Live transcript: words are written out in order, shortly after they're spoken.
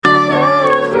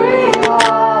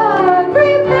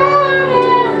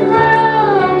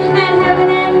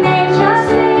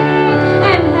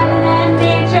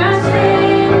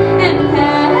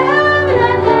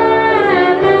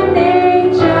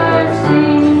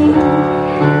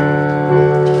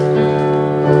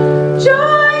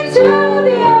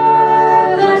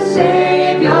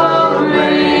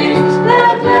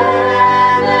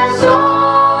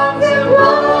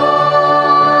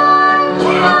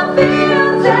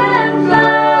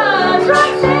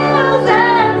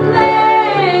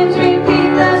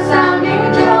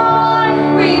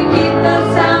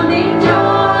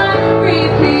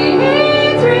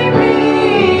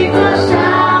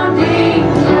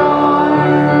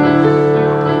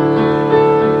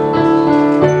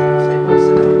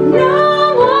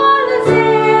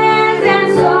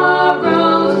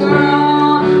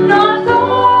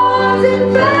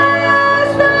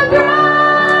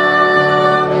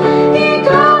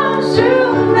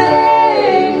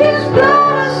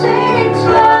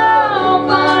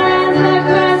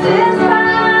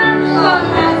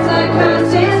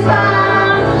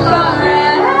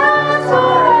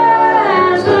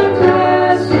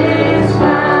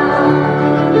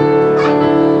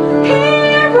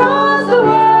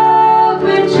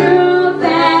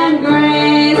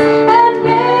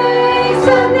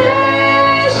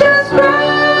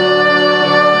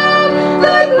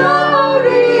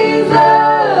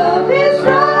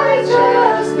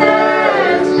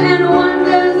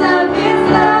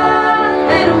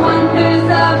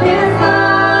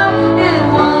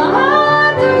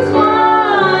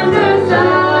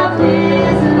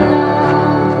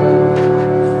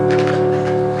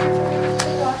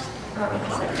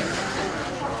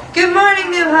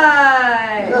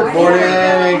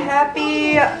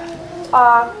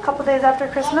couple days after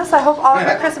Christmas. I hope all of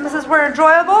your Christmases were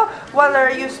enjoyable,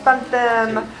 whether you spent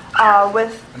them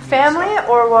with family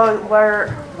or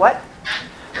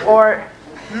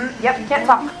yep, you can't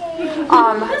talk.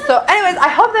 So anyways, I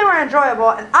hope they were enjoyable,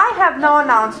 and I have no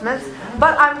announcements,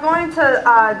 but I'm going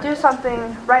to do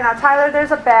something right now. Tyler,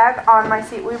 there's a bag on my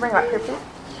seat. Will you bring it up here, please?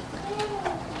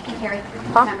 Harry,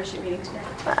 membership meeting today.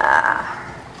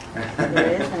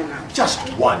 There is an announcement. Just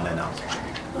one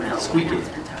announcement. Squeaky.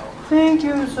 Thank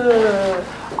you, sir.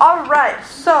 All right,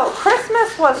 so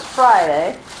Christmas was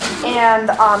Friday, and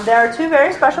there are two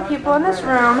very special people in this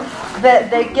room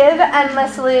that they give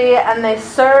endlessly and they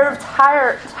serve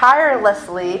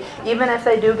tirelessly, even if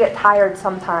they do get tired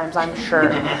sometimes, I'm sure.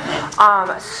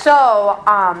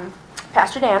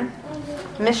 Pastor Dan,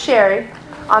 Miss Sherry,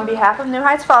 on behalf of New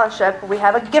Heights Fellowship, we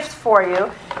have a gift for you.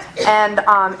 And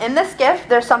in this gift,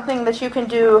 there's something that you can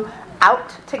do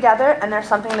out together, and there's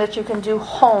something that you can do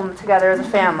home together as a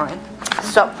family.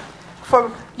 So,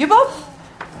 for you both,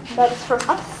 that's from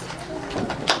us.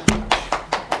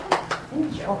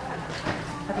 Enjoy.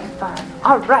 Having fun.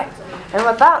 All right. And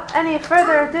without any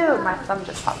further ado, my thumb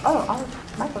just popped.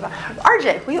 Michael.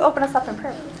 RJ, will you open us up in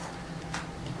prayer, please?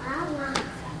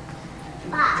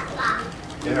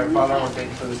 Dear Heavenly Father, I want to thank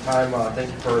you for this time.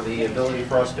 Thank you for the ability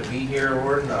for us to be here,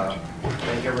 Lord. And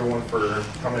thank everyone for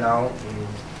coming out. And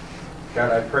God,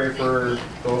 I pray for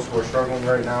those who are struggling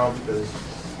right now, because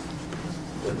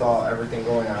with everything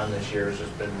going on this year, it's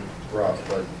just been rough.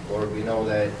 But Lord, we know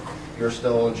that you're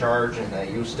still in charge, and that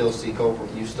you still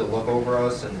you still look over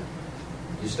us, and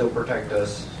you still protect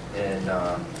us. And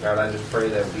God, I just pray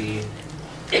that we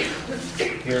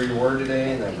hear your word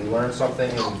today, and that we learn something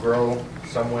and grow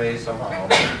some way, somehow.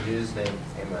 In Jesus' name,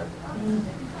 amen.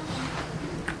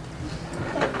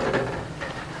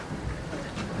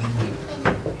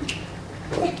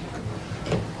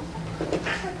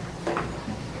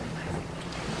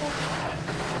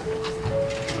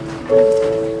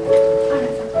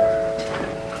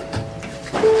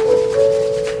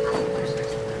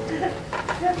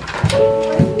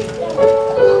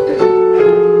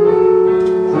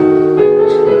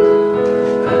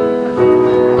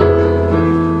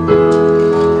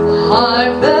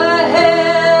 Hark the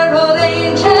herald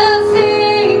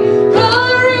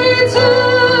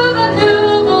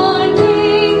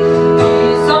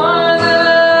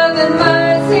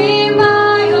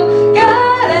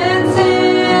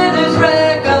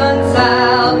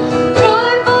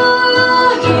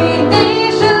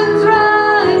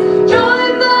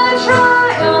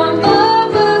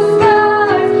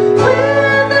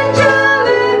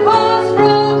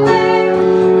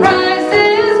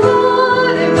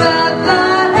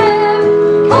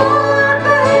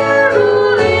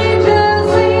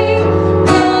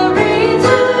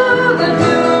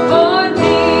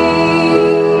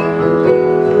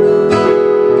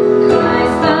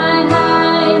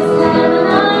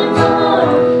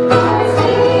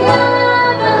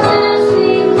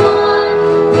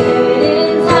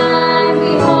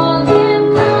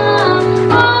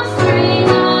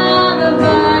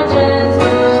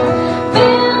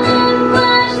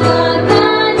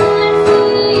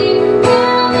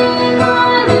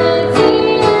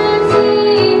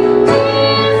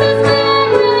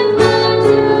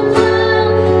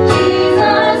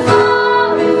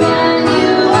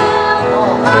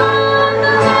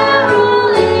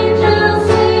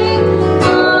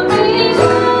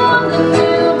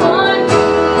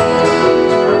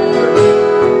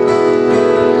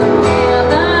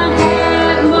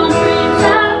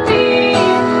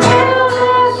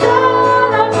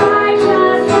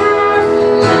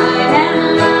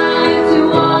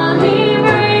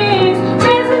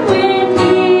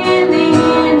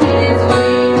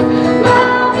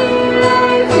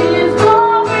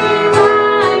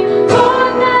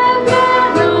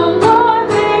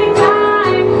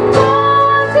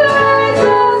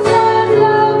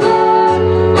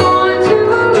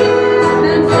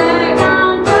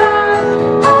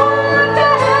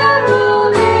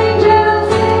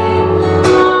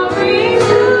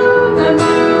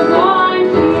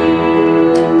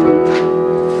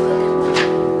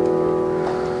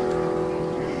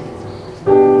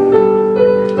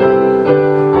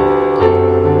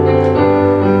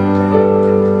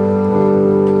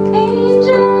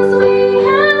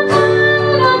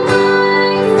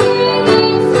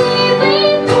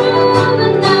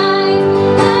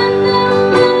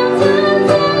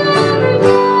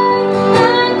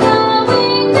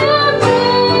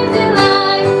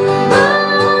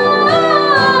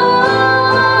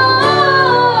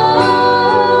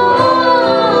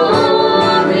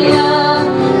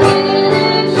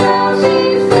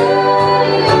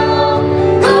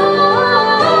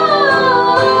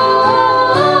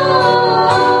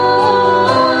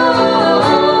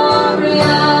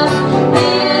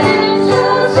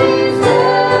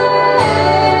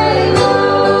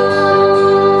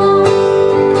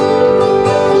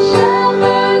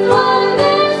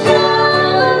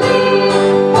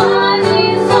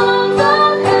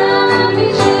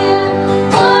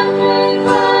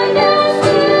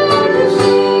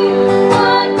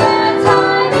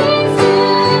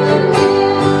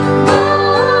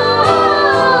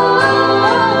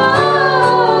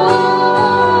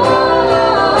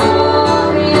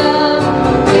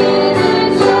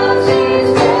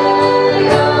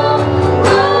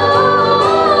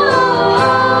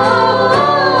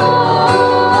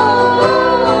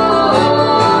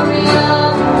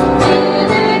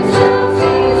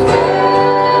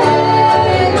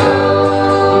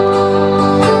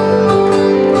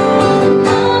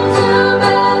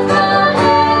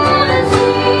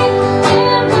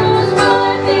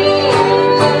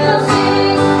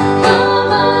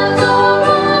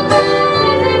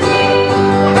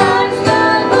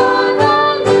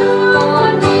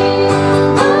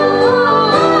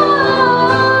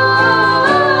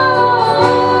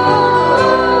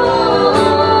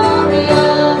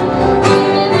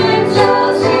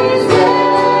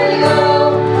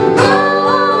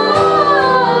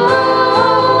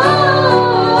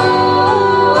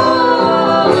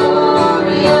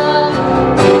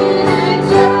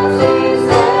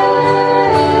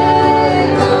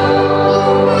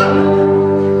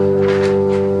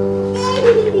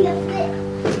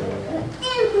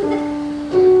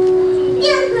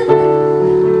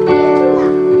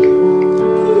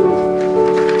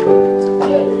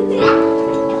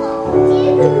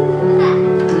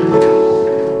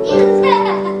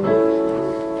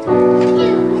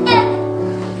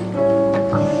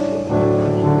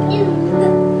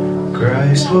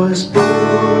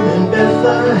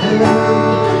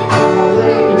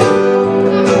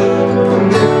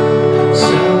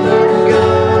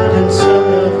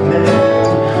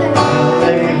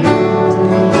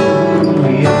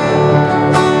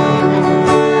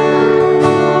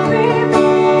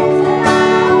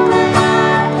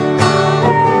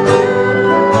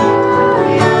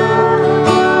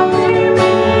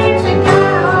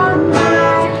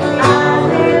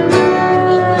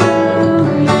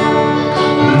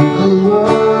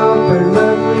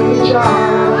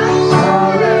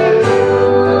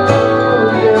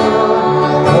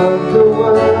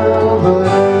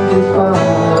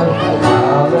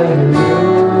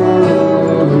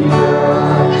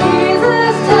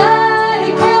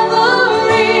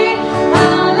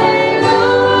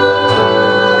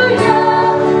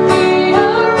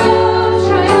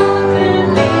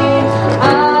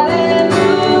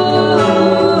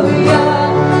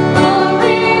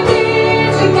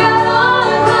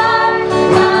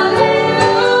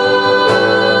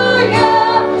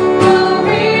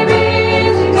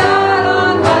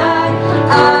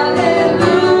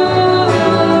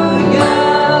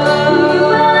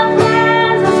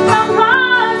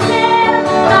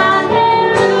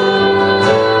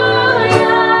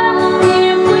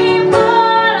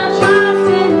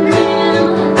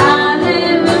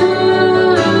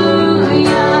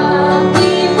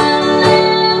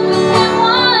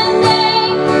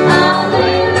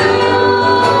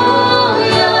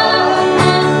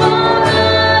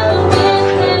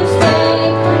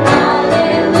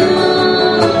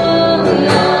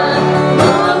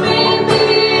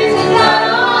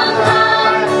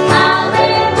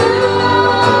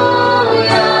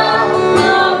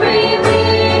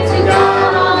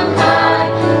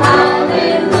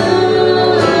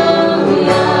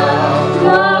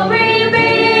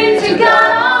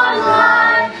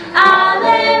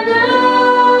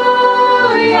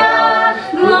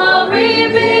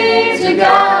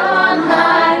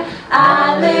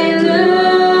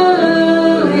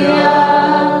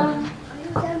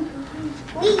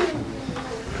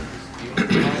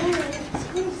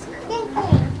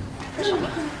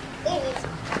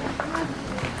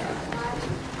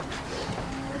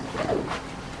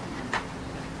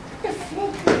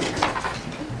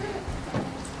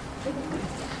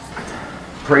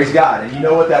Praise God. And you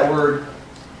know what that word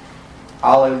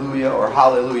alleluia or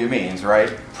hallelujah means, right?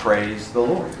 Praise the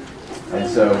Lord. And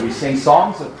so we sing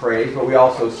songs of praise, but we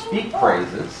also speak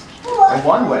praises. And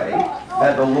one way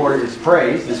that the Lord is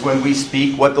praised is when we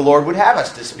speak what the Lord would have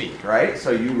us to speak, right?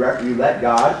 So you let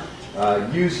God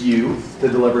use you to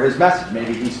deliver His message.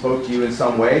 Maybe He spoke to you in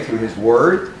some way through His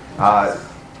Word,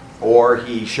 or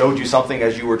He showed you something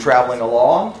as you were traveling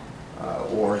along,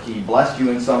 or He blessed you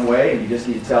in some way and you just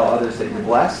need to tell others that you're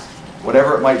blessed.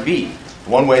 Whatever it might be.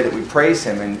 One way that we praise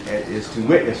Him is to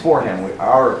witness for Him.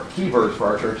 Our key verse for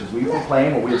our church is, we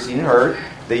proclaim what we have seen and heard,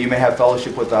 that you may have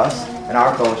fellowship with us. And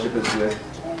our fellowship is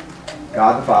with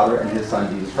God the Father and His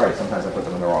Son, Jesus Christ. Sometimes I put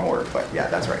them in the wrong order, but yeah,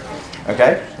 that's right.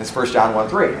 Okay? It's 1 John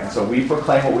 1:3. And so we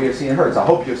proclaim what we have seen and heard. So I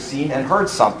hope you've seen and heard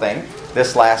something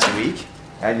this last week,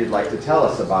 and you'd like to tell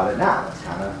us about it now. That's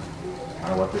kind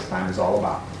of what this time is all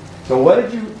about. So what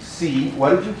did you see?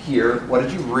 What did you hear? What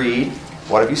did you read?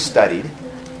 What have you studied?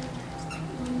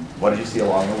 What did you see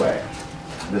along the way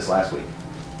this last week?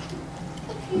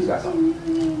 Who's got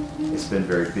something? It's been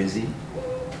very busy.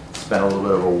 It's been a little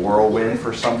bit of a whirlwind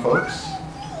for some folks.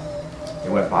 It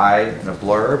went by in a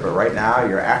blur, but right now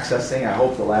you're accessing, I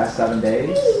hope, the last 7 days.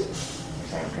 You're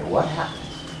saying, okay, what happened?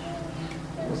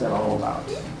 What was that all about?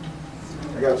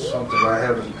 I got something, but I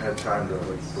haven't had time to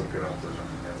look it up or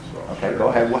something yet. So Okay, go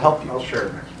ahead. We'll help you. I'll share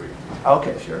it next week.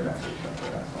 Okay, sure. Next week. Okay,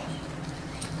 that's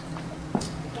fine.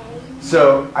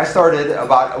 So I started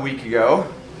about a week ago,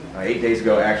 8 days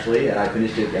ago actually, and I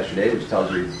finished it yesterday, which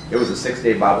tells you it was a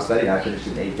 6-day Bible study, and I finished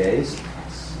it in 8 days.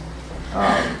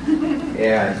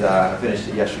 I finished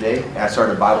it yesterday. And I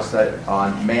started a Bible study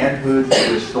on manhood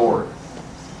restored.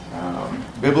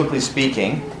 Biblically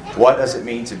speaking, what does it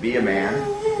mean to be a man?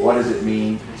 What does it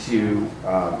mean to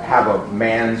have a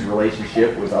man's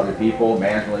relationship with other people,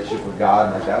 man's relationship with God?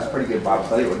 And like that was a pretty good Bible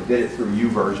study. We did it through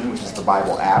YouVersion, which is the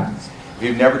Bible app. If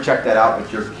you've never checked that out,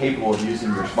 but you're capable of using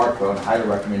your smartphone, I highly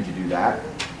recommend you do that.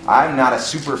 I'm not a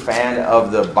super fan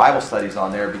of the Bible studies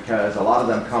on there because a lot of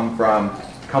them come from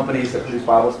companies that produce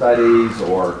Bible studies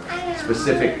or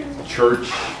specific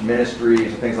church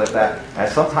ministries and things like that.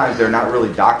 And sometimes they're not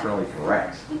really doctrinally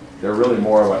correct. They're really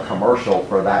more of a commercial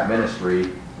for that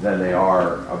ministry than they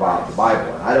are about the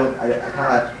Bible.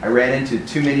 And I ran into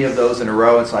too many of those in a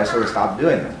row, and so I sort of stopped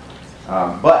doing them.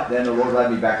 But then the Lord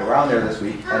led me back around there this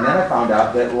week, and then I found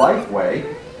out that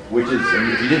Lifeway, which is,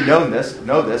 and if you didn't know this,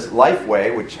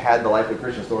 Lifeway, which had the Lifeway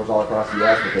Christian stores all across the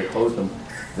U.S., but they closed them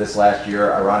this last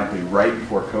year, ironically, right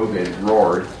before COVID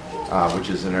roared, which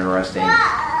is an interesting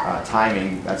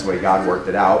timing. That's the way God worked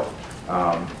it out.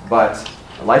 But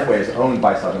Lifeway is owned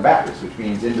by Southern Baptist, which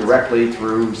means indirectly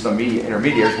through some media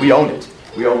intermediaries, we own it.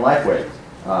 We own Lifeway.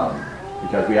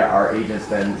 Because our agents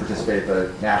then participate at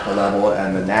the national level,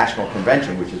 and the national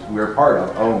convention, which is we're part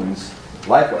of, owns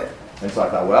Lifeway. And so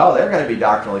I thought, well, they're going to be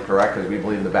doctrinally correct because we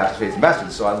believe in the Baptist faith and message.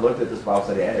 So I looked at this Bible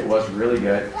study, and it was really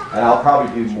good. And I'll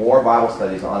probably do more Bible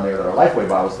studies on there that are Lifeway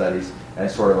Bible studies and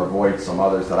sort of avoid some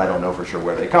others that I don't know for sure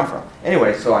where they come from.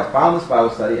 Anyway, so I found this Bible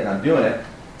study, and I'm doing it.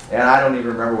 And I don't even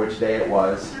remember which day it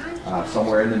was,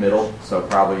 somewhere in the middle, so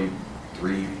probably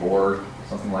 3, 4,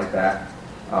 something like that.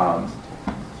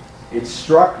 It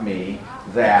struck me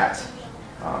that,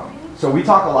 so we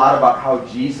talk a lot about how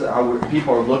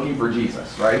people are looking for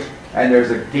Jesus, right? And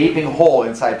there's a gaping hole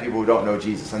inside people who don't know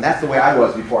Jesus. And that's the way I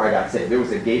was before I got saved. There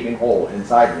was a gaping hole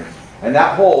inside me. And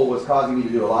that hole was causing me to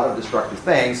do a lot of destructive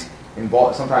things,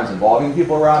 sometimes involving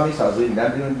people around me, so I was leading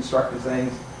them doing destructive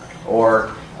things,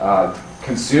 or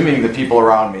consuming the people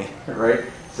around me, right?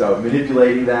 So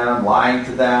manipulating them, lying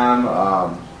to them,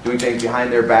 doing things behind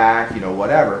their back,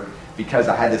 whatever, because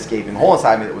I had this gaping hole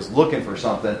inside me that was looking for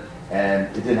something, and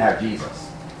it didn't have Jesus.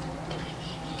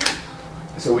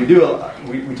 So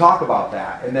we talk about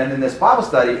that. And then in this Bible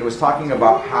study, it was talking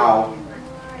about how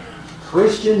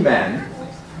Christian men,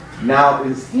 now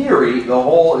in theory, the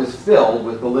hole is filled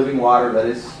with the living water that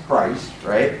is Christ,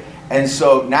 right? And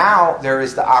so now there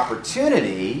is the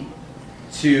opportunity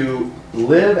to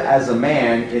live as a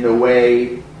man in a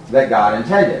way that God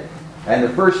intended. And the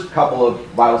first couple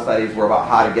of Bible studies were about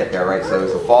how to get there, right? So it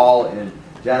was the fall in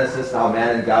Genesis, how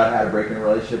man and God had a breaking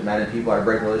relationship, man and people had a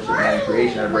breaking relationship, man and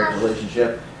creation had a breaking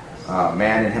relationship,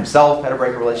 man and himself had a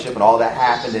breaking relationship, and all that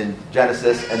happened in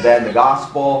Genesis, and then the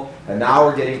gospel, and now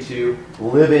we're getting to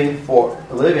living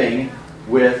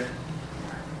with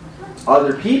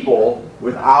other people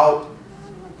without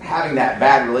having that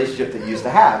bad relationship that you used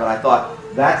to have. And I thought,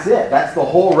 that's it. That's the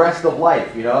whole rest of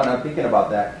life, and I'm thinking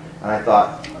about that, and I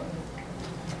thought,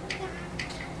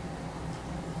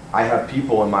 I have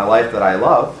people in my life that I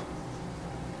love,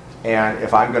 and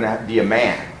if I'm going to be a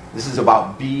man, this is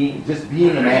about being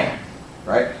a man.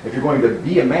 right? If you're going to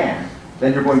be a man,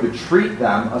 then you're going to treat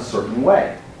them a certain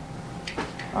way.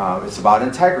 It's about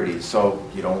integrity. So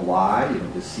you don't lie, you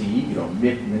don't deceive, you don't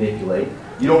manipulate.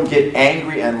 You don't get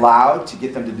angry and loud to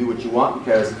get them to do what you want,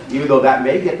 because even though that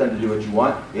may get them to do what you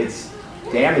want, it's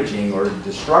damaging or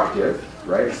destructive,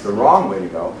 right? It's the wrong way to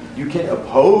go. You can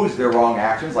oppose their wrong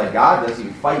actions like God does. You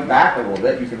can fight back a little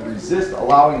bit. You can resist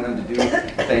allowing them to do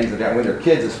things that, when they're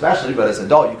kids especially, but as an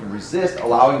adult, you can resist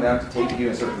allowing them to take you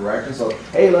in a certain direction. So,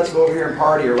 hey, let's go over here and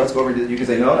party, or let's go over here. You can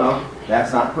say, no,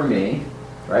 that's not for me,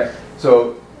 right?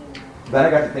 So then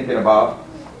I got to thinking about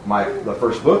the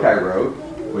first book I wrote,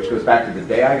 which goes back to the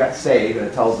day I got saved, and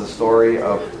it tells the story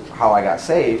of how I got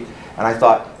saved. And I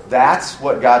thought, that's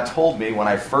what God told me when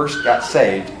I first got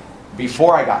saved,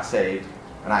 before I got saved.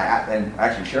 And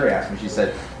actually Sherry asked me, she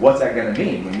said, what's that going to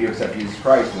mean when you accept Jesus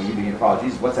Christ, when you begin to follow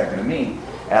Jesus? What's that going to mean?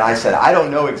 And I said, I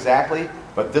don't know exactly,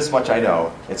 but this much I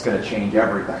know, it's going to change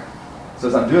everything. So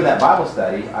as I'm doing that Bible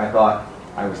study,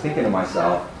 I was thinking to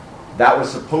myself, that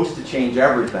was supposed to change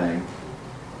everything.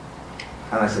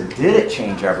 And I said, did it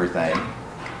change everything?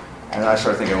 And I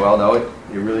started thinking, well, no, it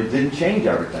really didn't change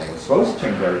everything. It was supposed to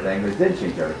change everything, but it didn't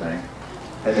change everything.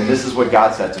 And then this is what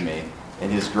God said to me. In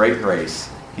His great grace,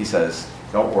 He says,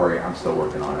 don't worry, I'm still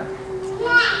working on it.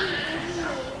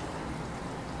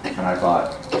 And I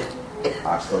thought,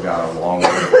 I've still got a long way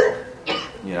to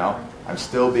go. I'm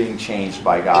still being changed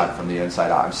by God from the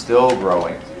inside out. I'm still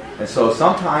growing. And so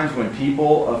sometimes when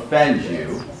people offend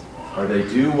you, or they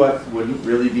do what wouldn't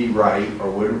really be right, or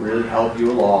wouldn't really help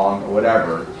you along, or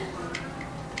whatever,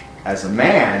 as a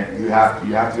man, you have to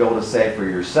be able to say for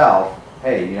yourself,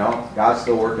 hey, God's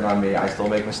still working on me, I still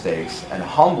make mistakes, and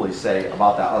humbly say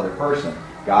about that other person,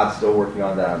 God's still working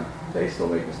on them, they still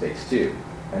make mistakes too.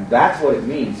 And that's what it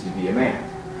means to be a man.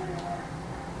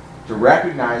 To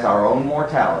recognize our own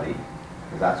mortality,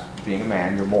 because that's being a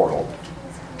man, you're mortal,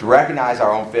 to recognize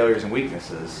our own failures and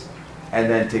weaknesses, and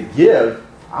then to give,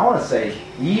 I want to say,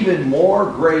 even more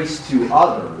grace to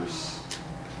others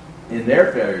in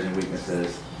their failures and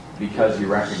weaknesses because you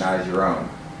recognize your own.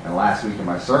 And last week in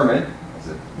my sermon,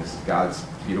 this is God's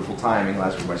beautiful timing,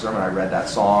 last week in my sermon I read that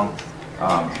song,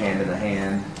 Hand in the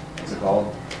Hand. What's it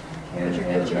called? Hand in the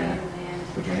Hand.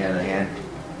 Put your hand in the hand.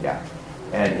 Yeah.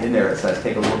 And in there it says,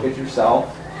 take a look at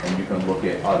yourself and you can look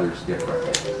at others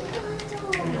differently.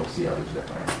 And you'll see others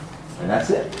differently. And that's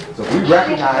it. So if we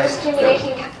recognize that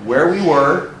where we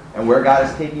were and where God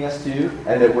is taking us to,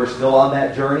 and that we're still on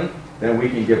that journey, then we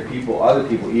can give other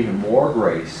people even more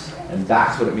grace. And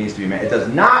that's what it means to be a man. It does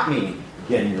not mean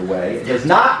getting your way. It does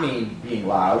not mean being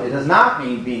loud. It does not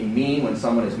mean being mean when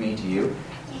someone is mean to you.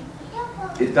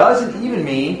 It doesn't even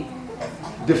mean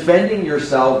defending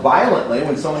yourself violently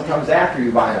when someone comes after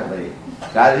you violently.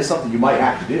 That is something you might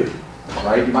have to do.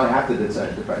 Right? You might have to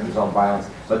defend yourself from violence.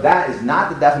 But that is not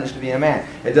the definition of being a man.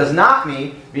 It does not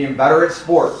mean being better at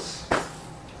sports.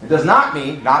 It does not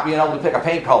mean not being able to pick a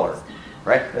paint color.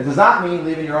 Right? It does not mean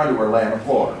leaving your underwear lay on the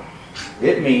floor.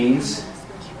 It means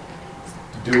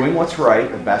doing what's right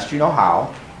the best you know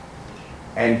how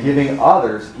and giving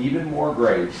others even more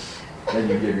grace than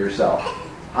you give yourself.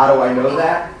 How do I know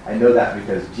that? I know that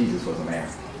because Jesus was a man.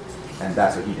 And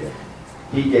that's what He did.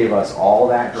 He gave us all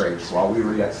that grace. While we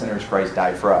were yet sinners, Christ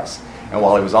died for us. And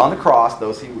while He was on the cross,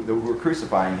 those who were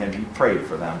crucifying Him, He prayed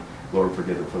for them. Lord,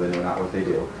 forgive them, for they know not what they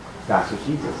do. That's what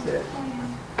Jesus did.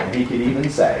 And He could even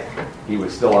say He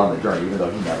was still on the journey, even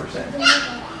though He never sinned.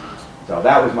 So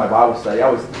that was my Bible study. I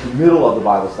was in the middle of the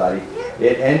Bible study.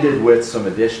 It ended with some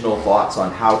additional thoughts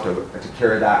on how to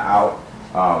carry that out.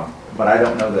 But I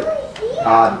don't know that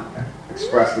God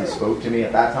expressly spoke to me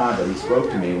at that time, but He spoke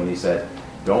to me when He said,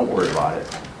 don't worry about it.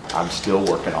 I'm still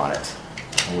working on it.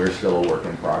 And we're still a work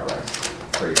in progress.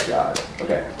 Praise God.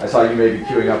 Okay, I saw you maybe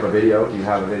queuing up a video. Do you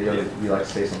have a video that you'd like to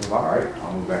say something about? All right,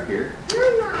 I'll move back here.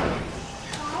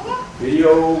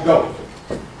 Video, go.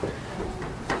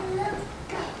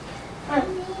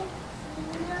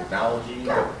 Technology,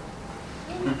 go.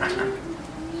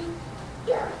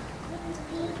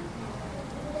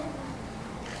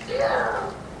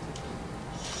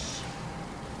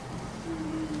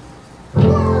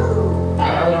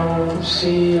 I don't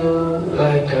see you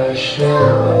like I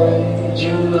should.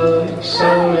 You look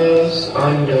so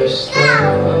misunderstood.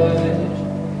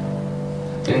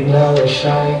 And I wish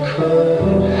I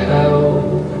could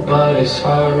help, but it's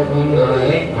hard when I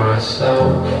hate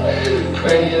myself.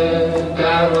 Pray to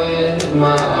God with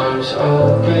my arms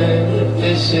open. If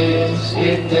this is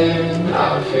it, then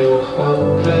I feel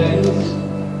hopeless.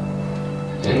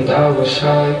 And I wish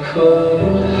I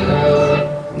could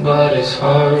help, but it's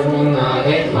hard when I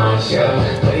hate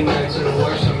myself. Getting back to the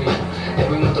worst of me,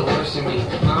 every month the worst of me.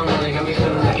 Mom really got me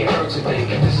feeling like it hurts today.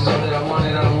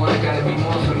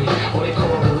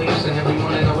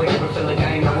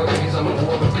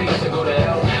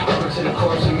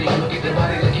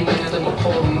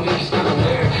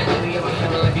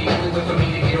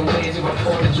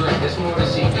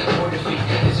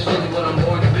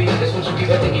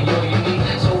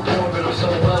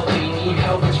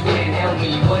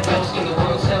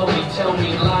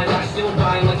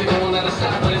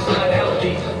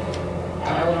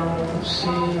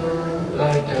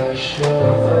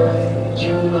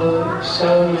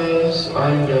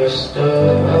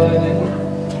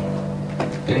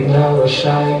 wish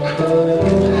I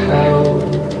could help,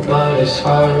 but it's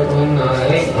hard when I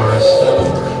hate myself.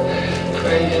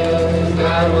 Pray to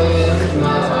God with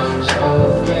my arms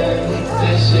open.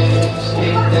 This is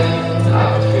it, then I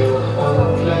feel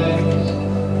hopeless.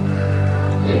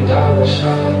 And I wish I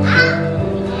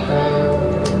could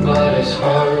help, but it's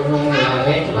hard when I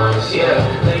hate myself.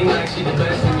 Yeah, late nights get the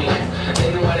best of me.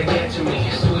 They know how to get to me.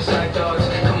 Suicide thoughts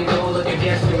come and go, look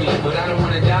against me. But I don't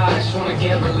wanna die, I just wanna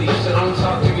get relief. So don't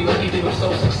talk to me like you think I'm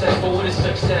so successful. What is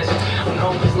success? When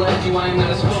hope has left you, I am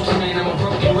not a spokesman. I'm a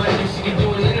broken record, sick of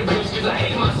doing interviews cause I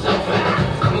hate myself. And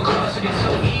I come across it, it's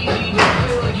so easy, but I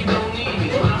feel like you don't need me.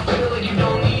 When I feel like you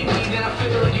don't need me, then I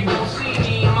feel like you don't see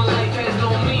me. And my life has no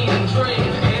meaning, dream.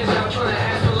 Hands out trying to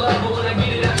ask for love, but when I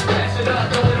get it, I just pass it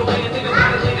up. Throw it away and think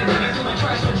about it later. Dig it through the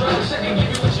trash for drugs. I can give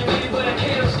you what you need, but I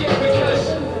can't, I'm scared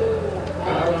because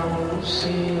I don't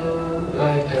see you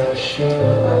like I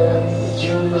should.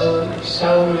 You look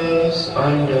so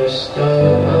misunderstood.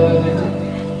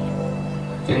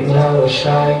 And I wish I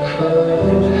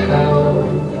could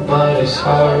help, but it's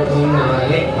hard when I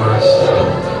hate myself.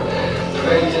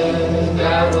 Pray to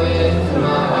God with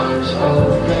my arms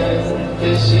open.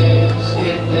 This is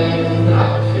it, then I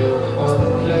feel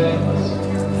hopeless.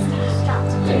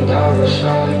 And I wish I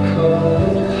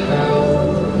could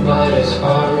help, but it's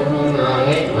hard when I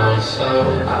hate myself.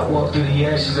 I walk through the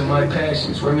ashes of my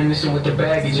passions, reminiscing with the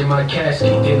baggage in my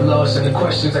casket. Get lost in the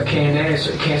questions I can't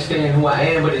answer. Can't stand who I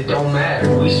am, but it don't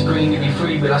matter. We scream to be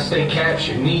free, but I stay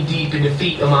captured. Knee deep in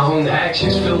defeat of my own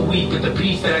actions. Feel weak with the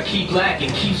peace that I keep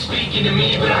lacking. Keep speaking to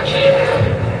me, but I can't have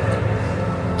it.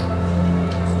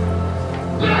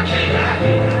 But I can't have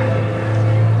it.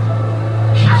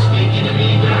 Keep speaking to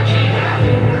me, but I can't have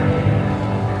it.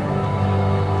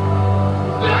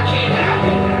 But I can't have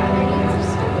it.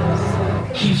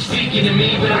 Keep speaking to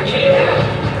me, but I can't have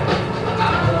it. I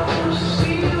don't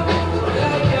see you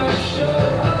like I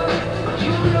should.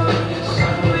 You know so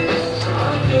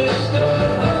misunderstood.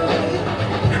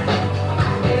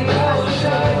 And I wish I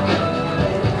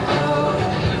could help,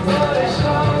 but it's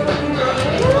hard when I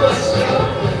hate myself.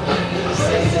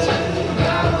 Pray to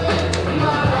God with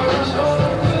my arms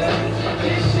open.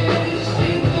 This is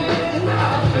thinking I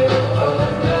feel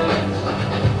hopeless.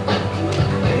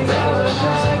 And I wish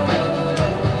I could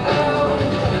help,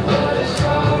 but it's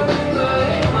hard when I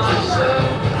hate myself.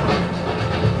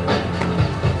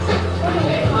 I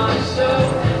hate myself,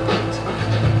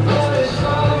 but it's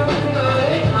hard when I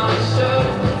hate myself.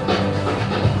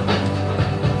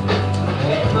 I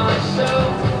hate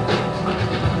myself,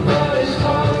 but it's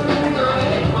hard when I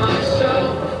hate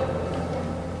myself.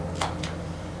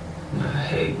 I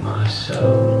hate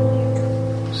myself.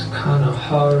 It's kinda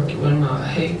hard when I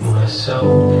hate myself.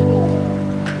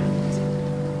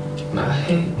 I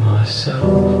hate myself.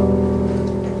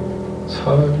 It's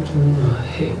hard when I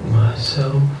hate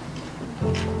myself.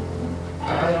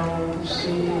 I don't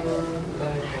see you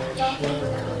like I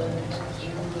should.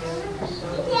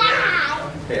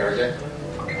 Hey, RJ.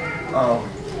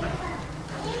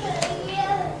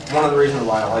 One of the reasons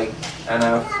why I like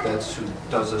NF, that's who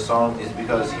does this song, is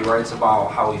because he writes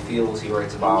about how he feels. He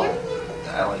writes about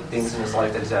like things in his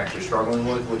life that he's actually struggling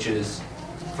with, which is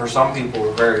for some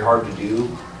people very hard to do.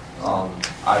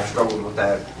 I've struggled with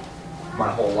that my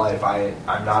whole life.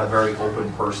 I'm not a very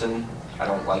open person. I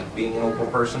don't like being an open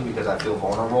person because I feel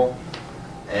vulnerable.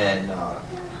 And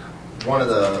one of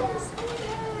the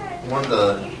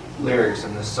lyrics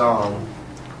in this song,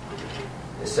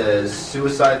 it says,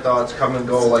 "Suicide thoughts come and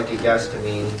go like a guest to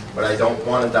me, but I don't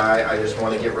want to die, I just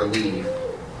want to get relief.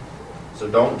 So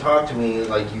don't talk to me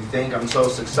like you think I'm so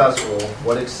successful.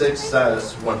 What is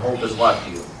success when hope has left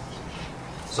you?"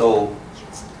 So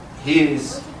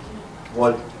he's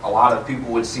what a lot of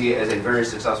people would see as a very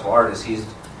successful artist. He's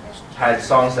had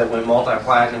songs that went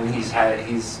multi-platinum. He's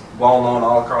well known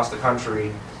all across the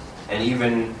country and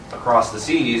even across the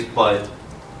seas. But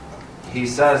he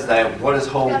says that what is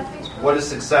hope? What is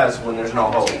success when there's no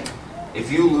hope?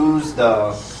 If you lose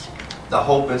the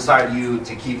hope inside you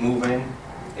to keep moving,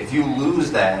 if you lose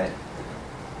that,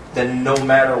 then no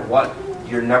matter what,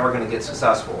 you're never going to get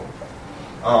successful.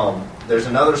 There's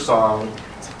another song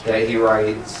that he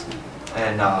writes,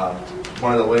 and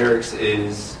one of the lyrics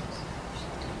is,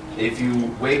 "If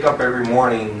you wake up every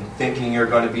morning thinking you're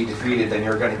going to be defeated, then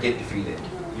you're going to get defeated.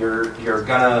 You're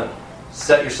going to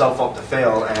set yourself up to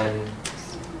fail." And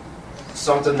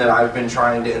something that I've been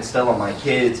trying to instill in my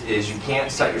kids is you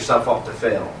can't set yourself up to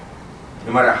fail.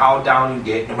 No matter how down you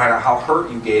get, no matter how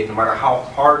hurt you get, no matter how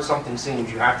hard something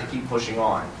seems, you have to keep pushing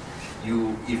on.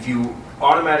 If you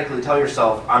automatically tell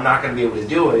yourself, "I'm not going to be able to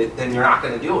do it," then you're not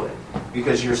going to do it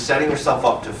because you're setting yourself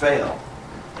up to fail.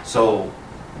 So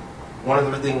one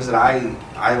of the things that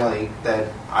I like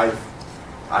that I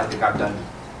think I've done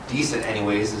decent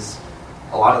anyways is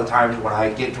a lot of the times when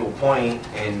I get to a point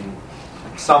in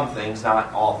some things,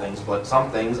 not all things, but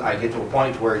some things, I get to a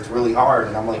point where it's really hard,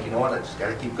 and I'm like, you know what, I just got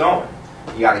to keep going.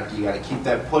 You got to keep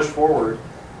that push forward.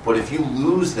 But if you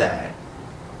lose that,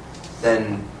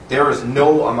 then there is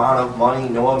no amount of money,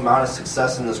 no amount of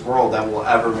success in this world that will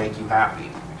ever make you happy.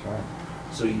 Right.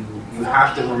 So you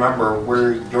have to remember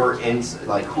where you're in,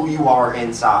 like who you are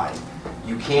inside.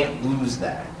 You can't lose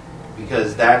that,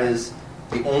 because that is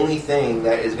the only thing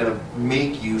that is going to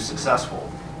make you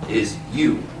successful is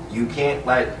you. You can't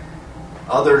let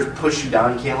others push you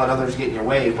down. You can't let others get in your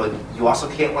way, but you also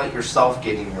can't let yourself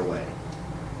get in your way.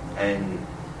 And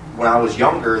when I was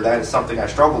younger, that is something I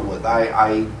struggled with.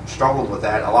 I struggled with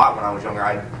that a lot when I was younger.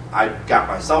 I got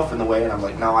myself in the way, and I'm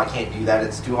like, no, I can't do that.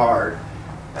 It's too hard.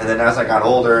 And then as I got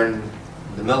older, and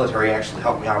the military actually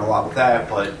helped me out a lot with that,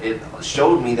 but it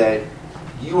showed me that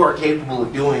you are capable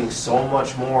of doing so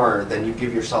much more than you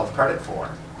give yourself credit for.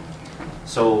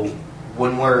 So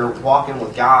when we're walking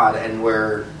with God and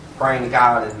we're praying to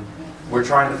God and we're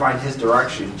trying to find His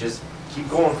direction, just keep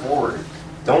going forward.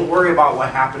 Don't worry about what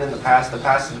happened in the past. The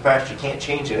past is the past. You can't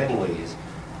change it anyways.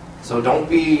 So don't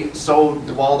be so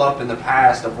dwelled up in the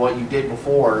past of what you did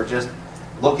before. Just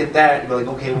look at that and be like,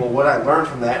 okay, well, what I learned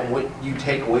from that and what you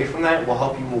take away from that will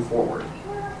help you move forward.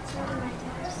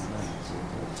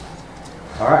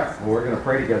 All right, well, we're going to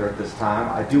pray together at this time.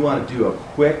 I do want to do a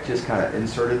quick, just kind of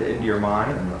insert it into your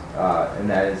mind, and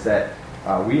that is that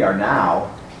we are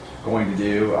now going to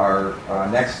do our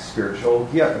next spiritual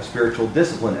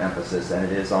discipline emphasis, and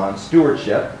it is on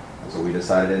stewardship. So we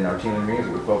decided in our team meetings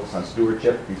we would focus on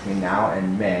stewardship between now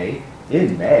and May.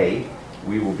 In May,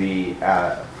 we will be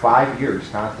 5 years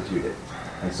constituted.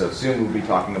 And so soon we'll be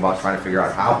talking about trying to figure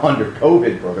out how under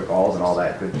COVID protocols and all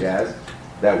that good jazz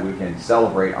that we can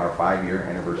celebrate our 5-year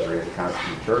anniversary as a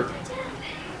constituted church.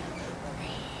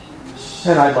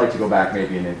 And I'd like to go back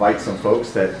maybe and invite some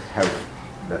folks that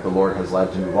the Lord has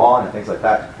led to move on and things like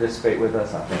that to participate with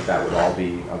us. I think that would all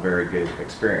be a very good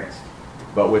experience.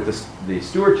 But with the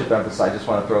stewardship emphasis, I just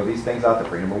want to throw these things out there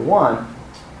for you. Number one,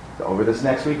 over this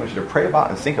next week, I want you to pray about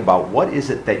and think about what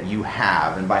is it that you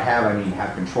have. And by have, I mean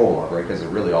have control of, right? Because it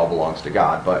really all belongs to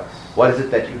God. But what is it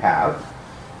that you have?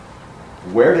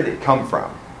 Where did it come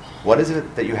from? What is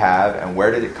it that you have and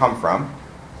where did it come from?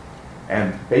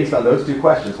 And based on those two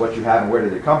questions, what you have and where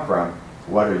did it come from,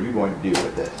 what are you going to do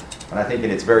with it? And I think in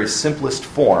its very simplest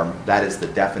form, that is the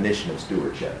definition of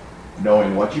stewardship.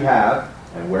 Knowing what you have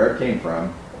and where it came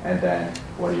from, and then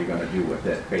what are you going to do with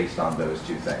it based on those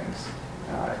two things.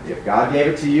 If God gave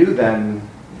it to you, then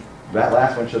that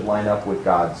last one should line up with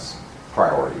God's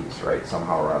priorities, right?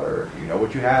 Somehow or other. You know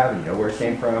what you have, and you know where it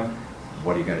came from,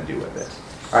 what are you going to do with it?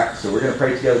 All right, so we're going to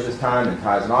pray together this time in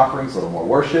tithes and offerings, a little more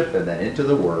worship, and then into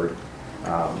the Word.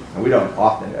 And we don't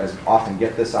often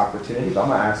get this opportunity, but I'm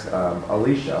going to ask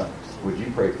Alicia, would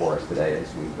you pray for us today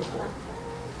as we go forward?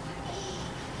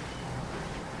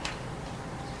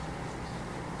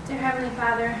 Dear Heavenly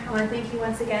Father, I want to thank you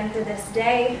once again for this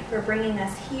day, for bringing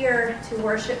us here to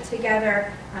worship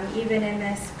together, even in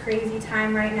this crazy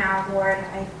time right now, Lord.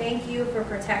 I thank you for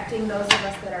protecting those of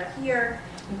us that are here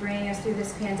and bringing us through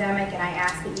this pandemic, and I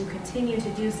ask that you continue to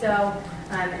do so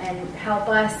and help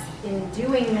us in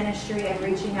doing ministry and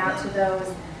reaching out to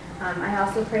those. I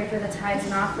also pray for the tithes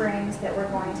and offerings that we're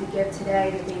going to give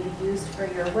today, that they be used for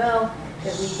your will,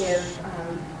 that we give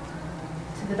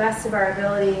to the best of our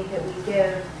ability, that we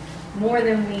give more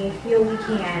than we feel we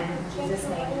can. In Jesus'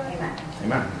 name, amen.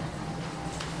 Amen.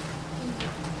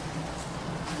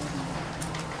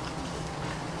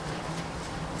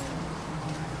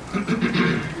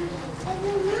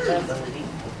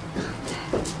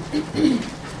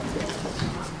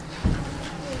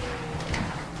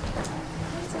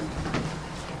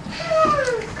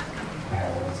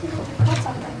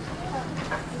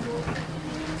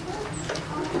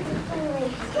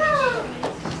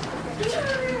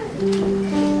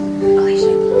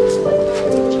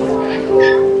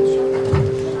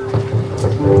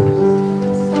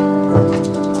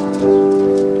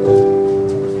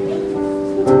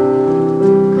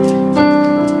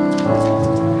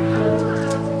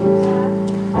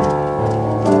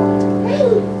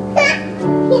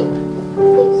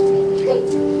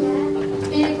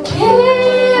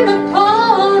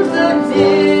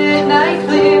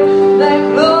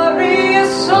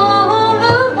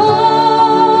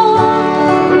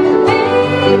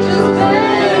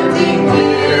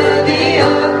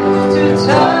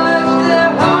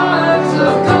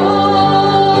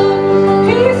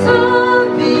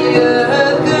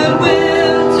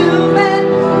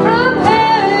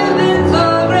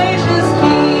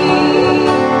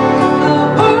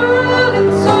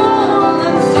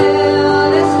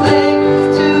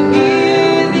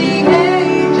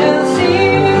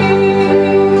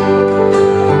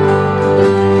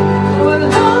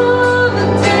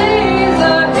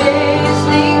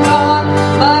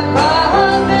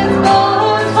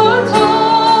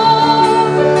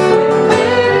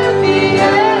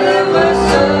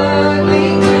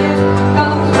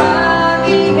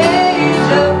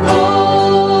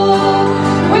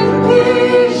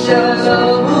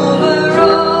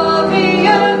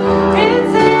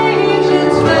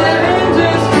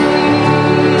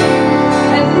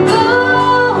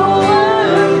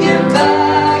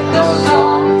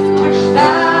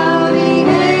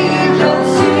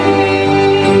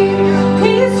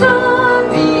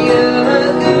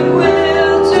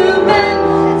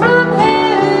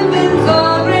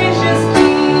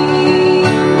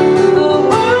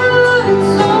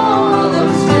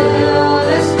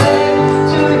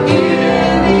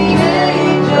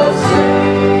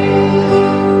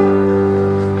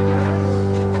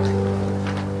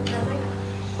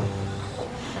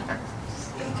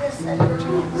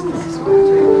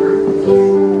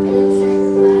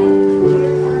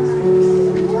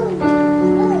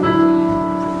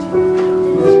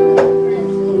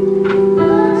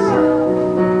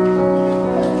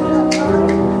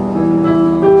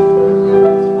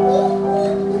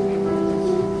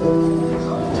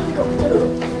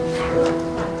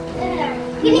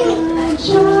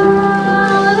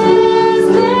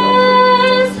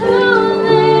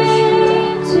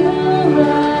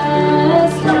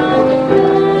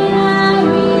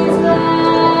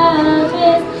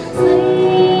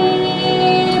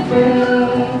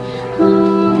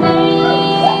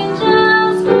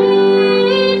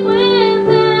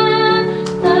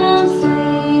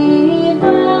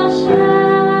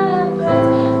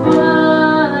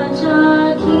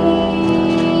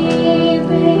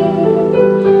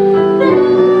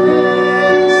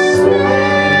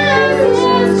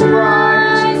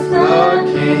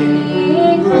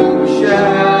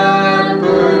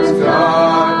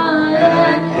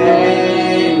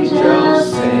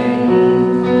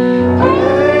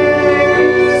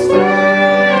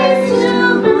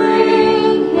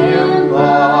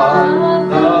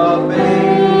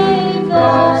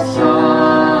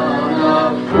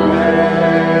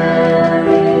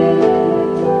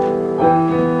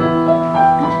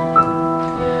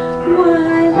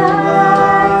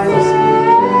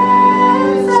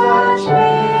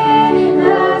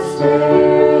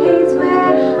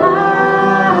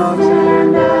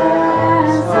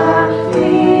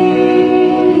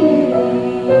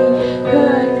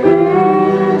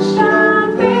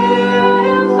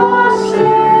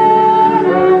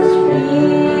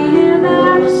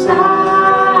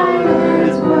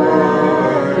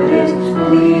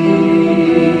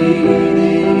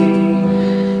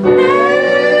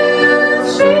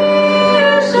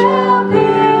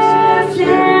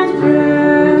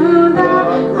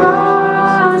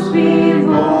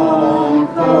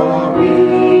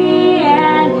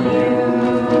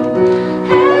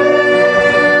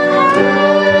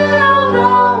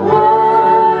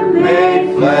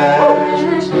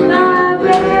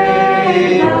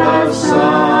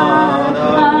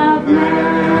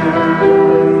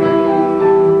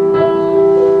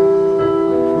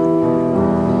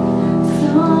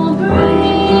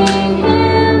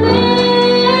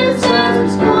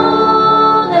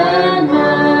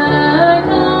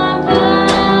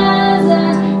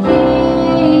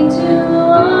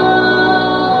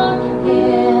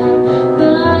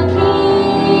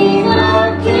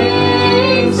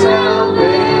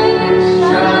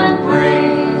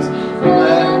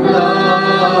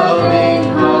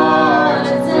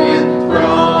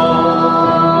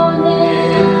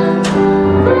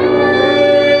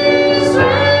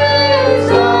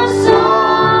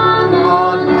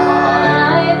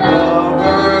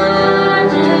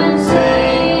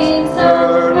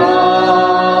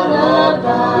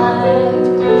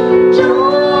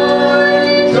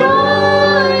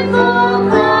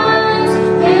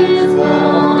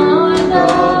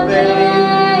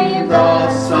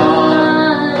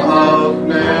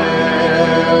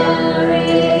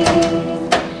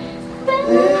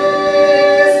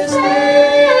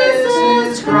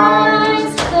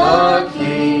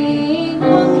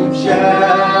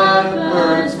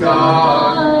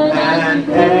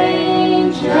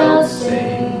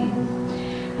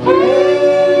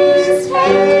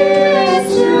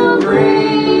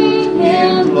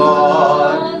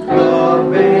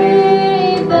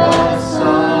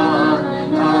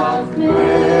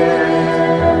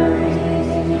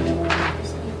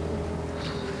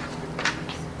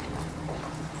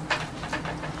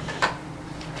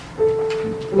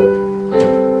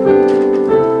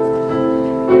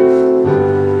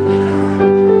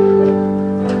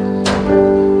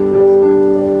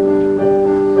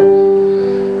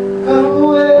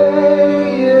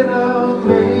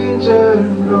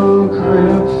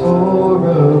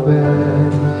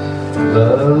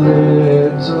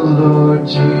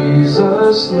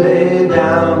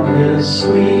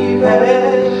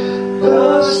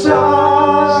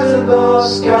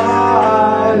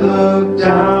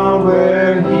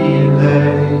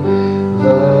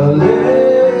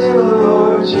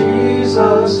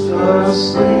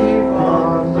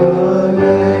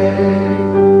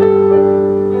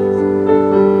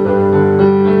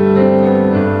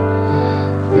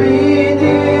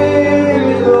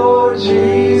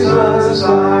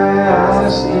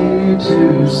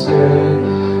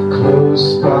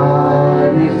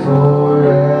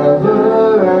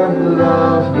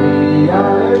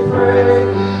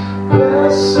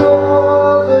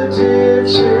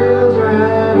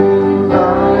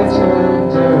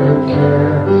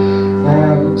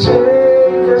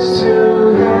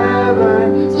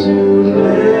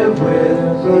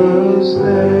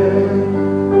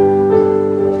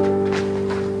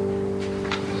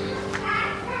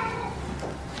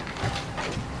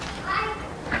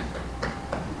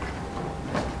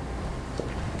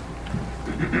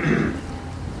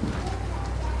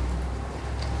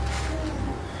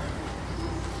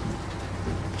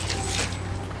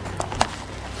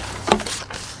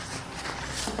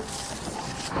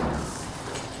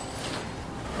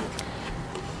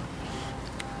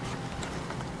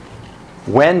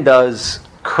 When does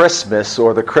Christmas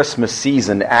or the Christmas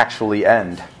season actually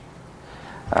end?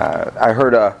 I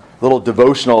heard a little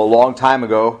devotional a long time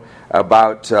ago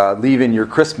about leaving your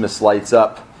Christmas lights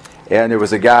up. And there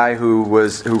was a guy who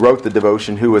wrote the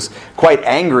devotion who was quite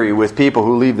angry with people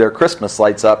who leave their Christmas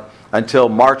lights up until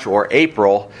March or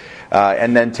April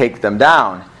and then take them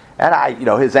down. And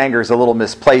his anger is a little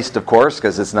misplaced, of course,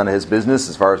 because it's none of his business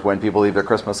as far as when people leave their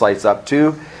Christmas lights up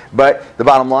too. But the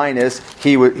bottom line is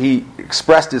he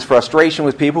expressed his frustration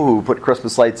with people who put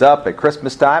Christmas lights up at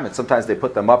Christmas time, and sometimes they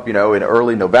put them up, in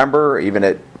early November, or even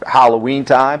at Halloween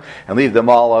time, and leave them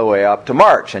all the way up to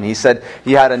March. And he said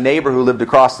he had a neighbor who lived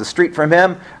across the street from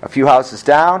him, a few houses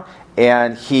down,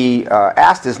 and he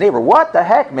asked his neighbor, "What the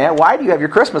heck, man? Why do you have your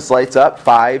Christmas lights up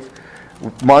 5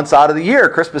 months out of the year?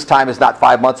 Christmas time is not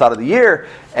 5 months out of the year."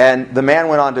 And the man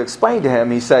went on to explain to him,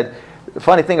 he said, "The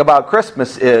funny thing about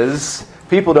Christmas is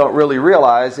people don't really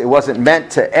realize it wasn't meant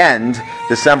to end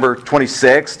December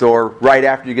 26th or right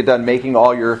after you get done making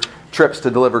all your trips to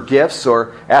deliver gifts,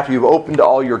 or after you've opened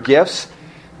all your gifts,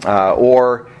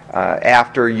 or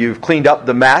after you've cleaned up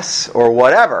the mess or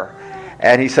whatever."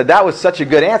 And he said that was such a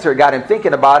good answer. It got him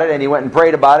thinking about it, and he went and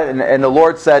prayed about it. And the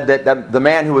Lord said that the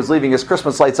man who was leaving his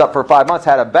Christmas lights up for 5 months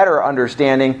had a better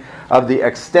understanding of the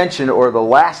extension or the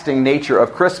lasting nature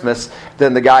of Christmas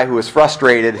than the guy who was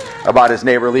frustrated about his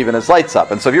neighbor leaving his lights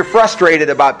up. And so if you're frustrated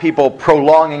about people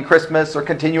prolonging Christmas or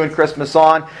continuing Christmas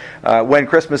on, when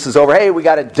Christmas is over, hey, we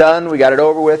got it done, we got it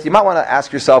over with, you might want to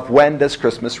ask yourself, when does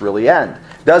Christmas really end?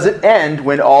 Does it end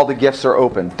when all the gifts are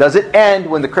opened? Does it end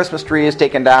when the Christmas tree is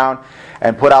taken down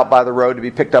and put out by the road to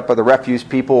be picked up by the refuse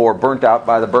people or burnt out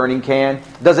by the burning can?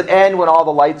 Does it end when all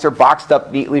the lights are boxed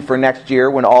up neatly for next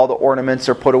year, when all the ornaments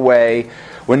are put away,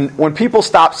 when people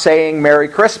stop saying Merry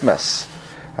Christmas?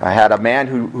 I had a man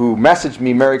who messaged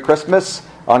me Merry Christmas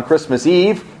on Christmas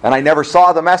Eve, and I never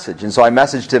saw the message, and so I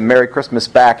messaged him Merry Christmas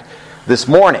back this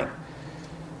morning.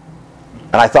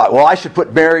 And I thought, well, I should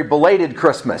put Merry Belated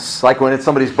Christmas. Like when it's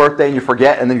somebody's birthday and you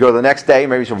forget and then go the next day,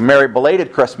 maybe you should Merry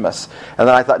Belated Christmas. And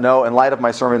then I thought, no, in light of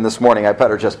my sermon this morning, I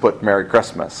better just put Merry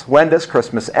Christmas. When does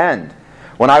Christmas end?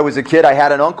 When I was a kid, I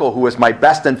had an uncle who was my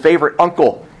best and favorite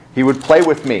uncle. He would play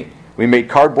with me. We made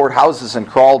cardboard houses and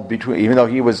crawled between, even though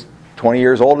he was 20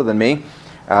 years older than me.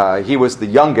 He was the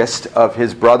youngest of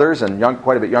his brothers and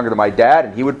quite a bit younger than my dad.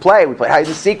 And he would play. We played hide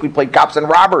and seek. We played cops and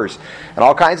robbers and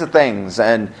all kinds of things.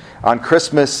 And on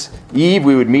Christmas Eve,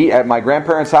 we would meet at my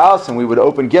grandparents' house and we would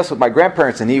open gifts with my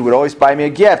grandparents, and he would always buy me a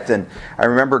gift. And I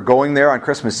remember going there on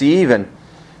Christmas Eve and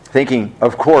thinking,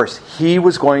 of course, he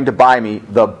was going to buy me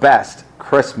the best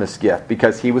Christmas gift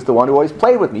because he was the one who always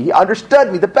played with me. He understood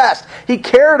me the best. He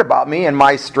cared about me and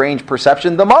my strange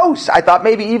perception the most. I thought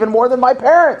maybe even more than my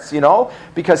parents,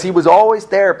 because he was always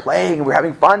there playing and we were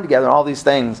having fun together and all these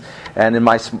things. And in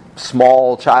my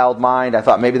small child mind, I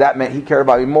thought maybe that meant he cared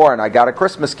about me more, and I got a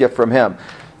Christmas gift from him.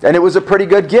 And it was a pretty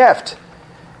good gift.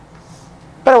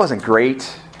 But it wasn't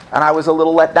great, and I was a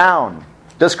little let down.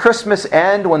 Does Christmas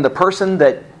end when the person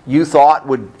that you thought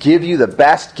would give you the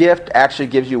best gift actually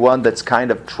gives you one that's kind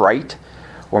of trite,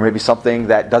 or maybe something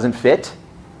that doesn't fit?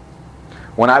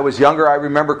 When I was younger, I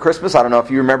remember Christmas. I don't know if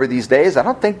you remember these days. I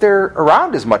don't think they're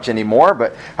around as much anymore,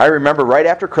 but I remember right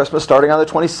after Christmas, starting on the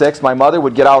 26th, my mother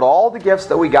would get out all the gifts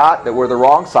that we got that were the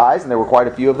wrong size, and there were quite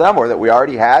a few of them, or that we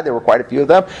already had, there were quite a few of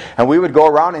them, and we would go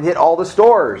around and hit all the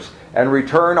stores and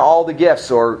return all the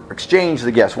gifts or exchange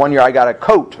the gifts. One year I got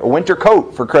a winter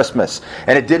coat for Christmas,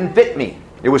 and it didn't fit me.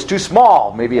 It was too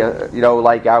small, maybe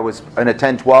like I was in a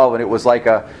 10-12 and it was like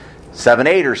a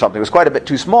 7-8 or something. It was quite a bit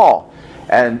too small.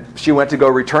 And she went to go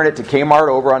return it to Kmart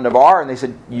over on Navarre, and they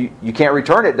said, you can't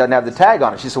return it, it doesn't have the tag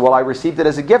on it. She said, well, I received it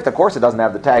as a gift. Of course it doesn't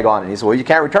have the tag on it. And he said, well, you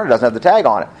can't return it, it doesn't have the tag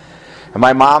on it. And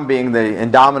my mom, being the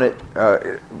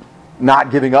indomitable,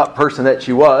 not giving up person that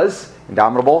she was,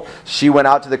 indomitable, she went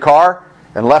out to the car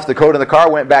and left the coat in the car,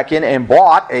 went back in and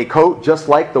bought a coat just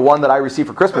like the one that I received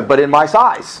for Christmas, but in my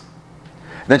size.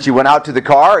 Then she went out to the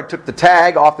car and took the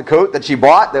tag off the coat that she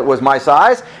bought that was my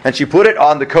size, and she put it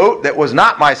on the coat that was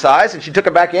not my size, and she took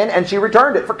it back in and she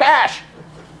returned it for cash.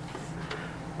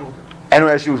 And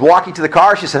as she was walking to the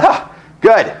car, she said,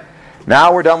 good.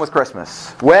 Now we're done with Christmas.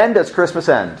 When does Christmas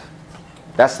end?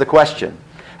 That's the question.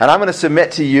 And I'm going to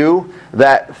submit to you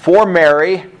that for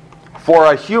Mary, for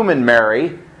a human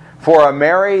Mary, for a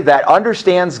Mary that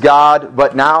understands God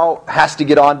but now has to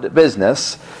get on to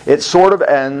business, it sort of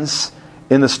ends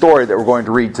in the story that we're going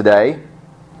to read today.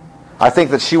 I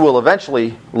think that she will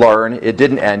eventually learn it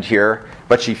didn't end here,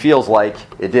 but she feels like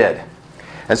it did.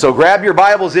 And so grab your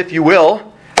Bibles, if you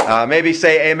will, Maybe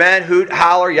say amen, hoot,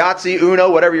 holler, Yahtzee,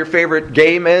 Uno, whatever your favorite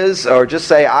game is, or just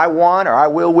say I won, or I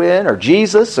will win, or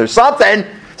Jesus, or something.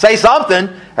 Say something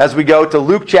as we go to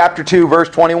Luke chapter 2, verse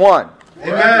 21.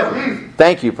 Amen.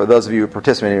 Thank you for those of you who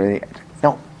participated.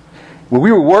 No. When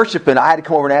we were worshiping, I had to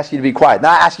come over and ask you to be quiet.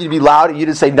 Now I asked you to be loud and you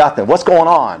didn't say nothing. What's going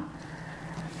on?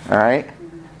 All right?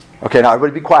 Okay, now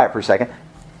everybody be quiet for a second.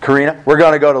 Karina, we're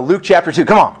going to go to Luke chapter 2.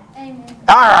 Come on. Amen.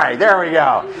 All right, there we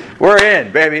go. We're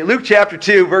in, baby. Luke chapter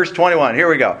 2, verse 21. Here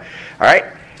we go. All right?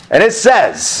 And it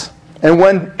says, and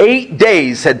when 8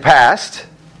 days had passed,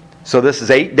 so this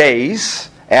is 8 days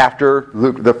after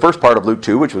Luke, the first part of Luke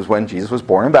 2, which was when Jesus was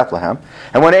born in Bethlehem.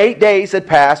 And when 8 days had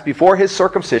passed before his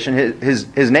circumcision,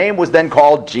 his name was then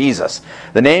called Jesus,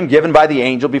 the name given by the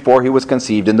angel before he was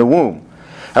conceived in the womb.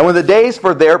 And when the days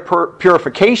for their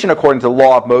purification according to the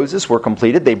law of Moses were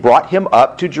completed, they brought him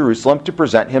up to Jerusalem to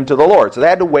present him to the Lord. So they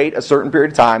had to wait a certain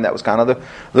period of time. That was kind of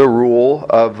the rule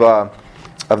of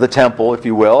the temple, if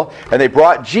you will. And they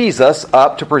brought Jesus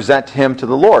up to present him to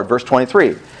the Lord. Verse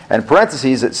 23. And in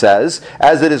parentheses it says,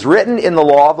 as it is written in the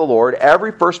law of the Lord,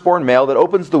 every firstborn male that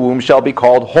opens the womb shall be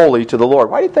called holy to the Lord.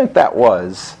 Why do you think that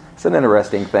was? It's an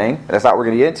interesting thing. That's not what we're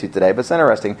going to get into today, but it's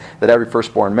interesting that every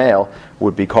firstborn male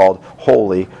would be called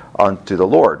holy unto the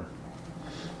Lord.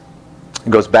 It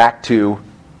goes back to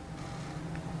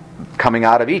coming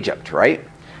out of Egypt, right?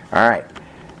 All right.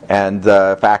 And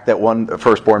the fact that one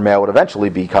firstborn male would eventually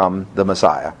become the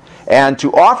Messiah. And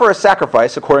to offer a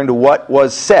sacrifice according to what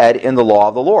was said in the law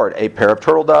of the Lord, a pair of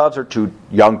turtle doves or 2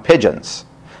 young pigeons.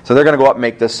 So they're going to go up and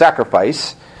make this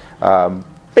sacrifice.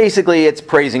 Basically, it's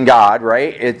praising God,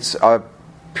 right? It's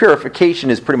purification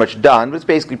is pretty much done, but it's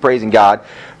basically praising God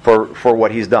for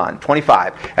what he's done.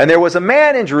 25. And there was a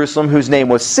man in Jerusalem whose name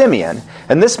was Simeon,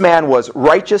 and this man was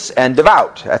righteous and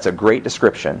devout. That's a great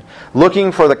description.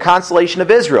 Looking for the consolation of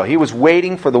Israel. He was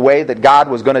waiting for the way that God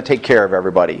was going to take care of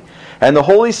everybody. And the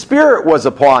Holy Spirit was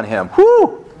upon him.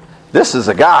 Whew! This is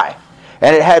a guy.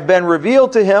 And it had been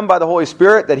revealed to him by the Holy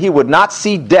Spirit that he would not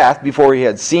see death before he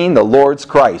had seen the Lord's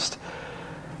Christ.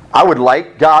 I would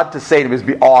like God to say to me, it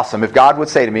would be awesome if God would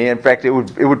say to me, in fact, it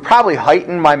would probably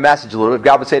heighten my message a little if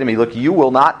God would say to me, look, you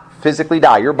will not physically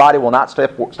die. Your body will not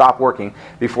stop working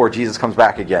before Jesus comes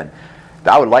back again.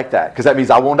 I would like that, because that means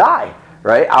I won't die,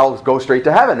 right? I'll go straight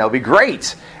to heaven. That'll be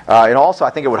great. And also,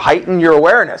 I think it would heighten your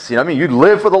awareness. You know what I mean? You'd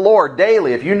live for the Lord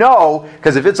daily if you know,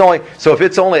 because if it's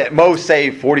only at most, say,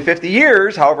 40, 50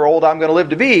 years, however old I'm going to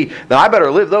live to be, then I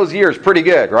better live those years pretty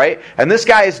good, right? And this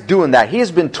guy is doing that. He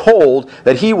has been told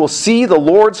that he will see the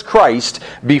Lord's Christ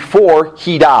before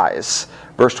he dies.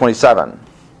 Verse 27.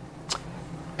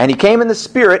 And he came in the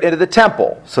Spirit into the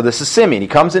temple. So this is Simeon. He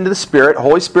comes into the Spirit,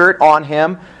 Holy Spirit on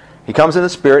him. He comes in the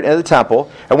Spirit into the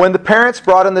temple. And when the parents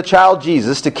brought in the child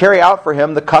Jesus to carry out for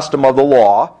him the custom of the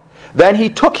law, then he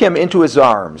took him into his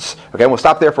arms. Okay, we'll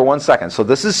stop there for 1 second. So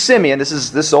this is Simeon. This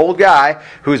is this old guy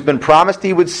who's been promised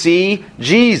he would see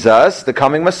Jesus, the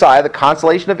coming Messiah, the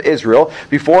consolation of Israel,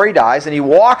 before he dies. And he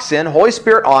walks in, Holy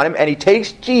Spirit on him, and he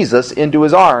takes Jesus into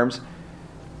his arms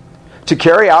to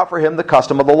carry out for him the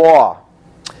custom of the law.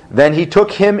 Then he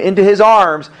took him into his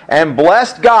arms and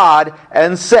blessed God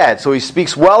and said, so he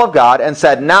speaks well of God, and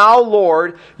said, now,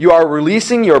 Lord, you are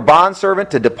releasing your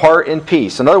bondservant to depart in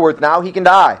peace. In other words, now he can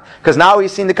die, because now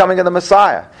he's seen the coming of the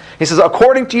Messiah. He says,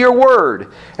 according to your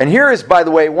word. And here is, by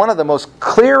the way, one of the most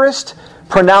clearest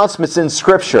pronouncements in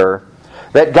Scripture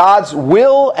that God's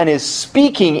will and his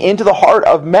speaking into the heart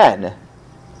of men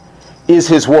is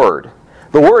his word.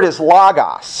 The word is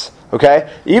logos.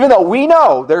 Okay? Even though we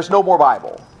know there's no more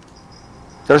Bible.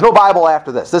 There's no Bible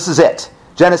after this. This is it.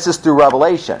 Genesis through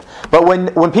Revelation. But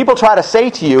when people try to say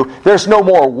to you, there's no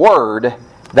more word,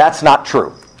 that's not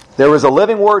true. There is a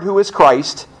living word who is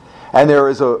Christ, and there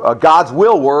is a God's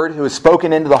will word who is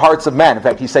spoken into the hearts of men. In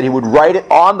fact, he said he would write it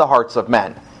on the hearts of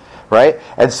men. Right?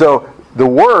 And so the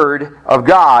word of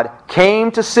God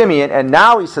came to Simeon, and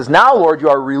now he says, now, Lord, you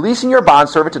are releasing your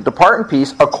bondservant to depart in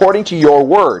peace according to your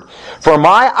word. For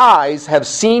my eyes have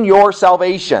seen your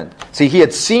salvation. See, he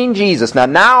had seen Jesus.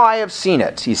 Now I have seen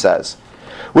it, he says,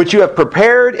 which you have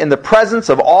prepared in the presence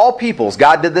of all peoples.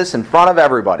 God did this in front of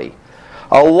everybody.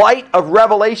 A light of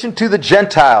revelation to the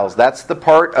Gentiles. That's the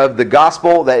part of the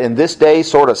gospel that in this day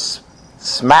sort of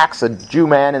smacks a Jew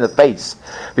man in the face,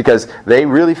 because they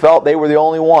really felt they were the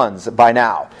only ones by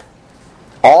now.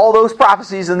 All those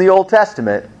prophecies in the Old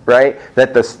Testament, right,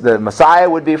 that the Messiah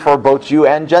would be for both Jew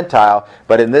and Gentile,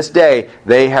 but in this day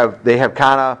they have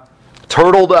kind of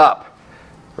turtled up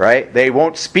right? They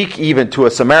won't speak even to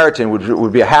a Samaritan, which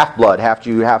would be a half-blood after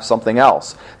you have something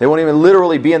else. They won't even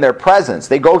literally be in their presence.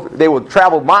 They will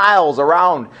travel miles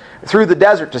around through the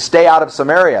desert to stay out of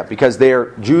Samaria because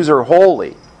Jews are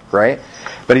holy, right?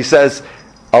 But he says,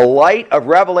 a light of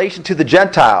revelation to the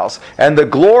Gentiles and the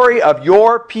glory of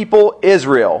your people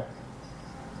Israel.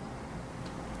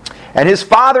 And his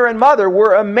father and mother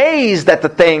were amazed at the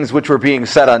things which were being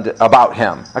said about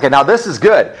him. Okay, now this is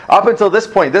good. Up until this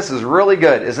point, this is really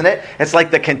good, isn't it? It's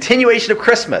like the continuation of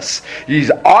Christmas.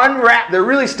 They're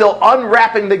really still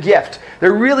unwrapping the gift.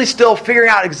 They're really still figuring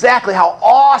out exactly how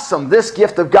awesome this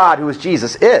gift of God, who is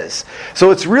Jesus, is.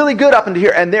 So it's really good up until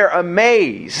here, and they're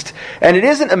amazed. And it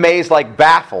isn't amazed like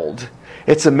baffled.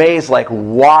 It's amazed like,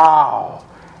 wow,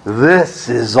 this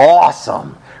is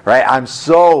awesome. Right? I'm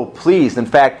so pleased. In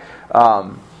fact,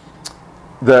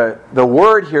 the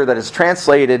word here that is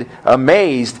translated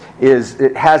amazed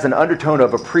it has an undertone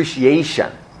of appreciation.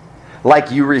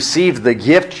 Like you received the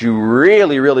gift you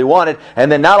really, really wanted,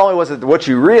 and then not only was it what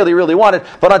you really, really wanted,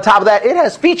 but on top of that, it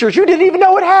has features you didn't even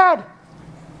know it had.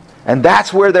 And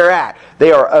that's where they're at.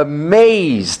 They are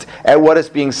amazed at what is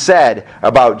being said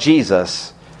about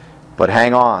Jesus. But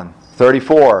hang on.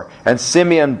 34. And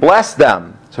Simeon blessed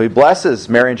them. So he blesses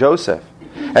Mary and Joseph.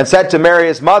 And said to Mary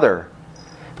his mother,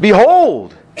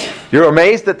 behold, you're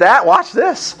amazed at that? Watch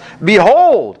this.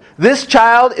 Behold, this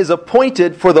child is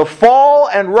appointed for the fall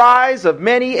and rise of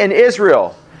many in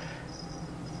Israel.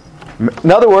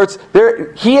 In other words,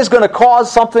 he is going to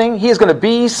cause something, he is going to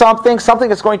be something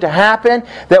that's going to happen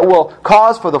that will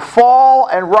cause for the fall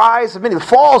and rise of many. The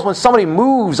fall is when somebody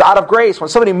moves out of grace, when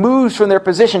somebody moves from their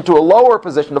position to a lower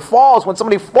position. The fall is when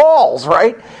somebody falls,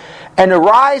 right? And the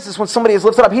rise is when somebody is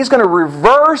lifted up. He's going to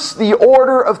reverse the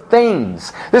order of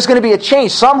things. There's going to be a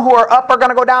change. Some who are up are going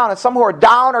to go down, and some who are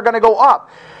down are going to go up.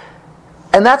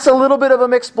 And that's a little bit of a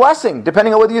mixed blessing,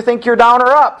 depending on whether you think you're down or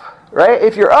up. Right?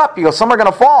 If you're up, you go, some are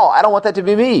going to fall. I don't want that to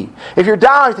be me. If you're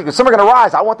down, you think, some are going to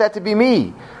rise. I want that to be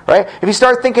me. Right? If you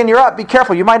start thinking you're up, be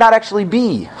careful. You might not actually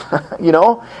be. You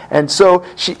know? And so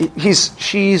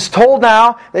she's told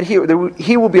now that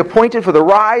he will be appointed for the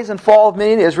rise and fall of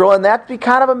many in Israel, and that'd be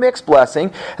kind of a mixed blessing.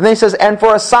 And then he says, and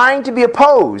for a sign to be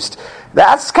opposed.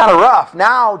 That's kind of rough.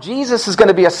 Now, Jesus is going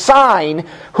to be a sign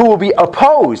who will be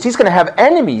opposed. He's going to have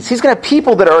enemies. He's going to have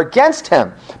people that are against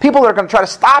him. People that are going to try to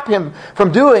stop him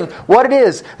from doing what it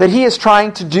is that he is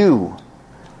trying to do.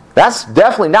 That's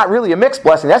definitely not really a mixed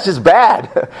blessing. That's just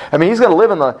bad. I mean, he's going to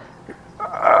live in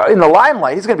the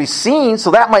limelight. He's going to be seen,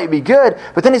 so that might be good.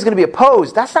 But then he's going to be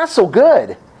opposed. That's not so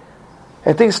good.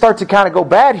 And things start to kind of go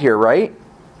bad here, right?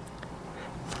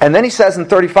 And then he says in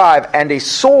 35, and a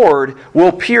sword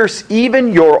will pierce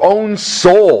even your own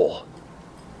soul.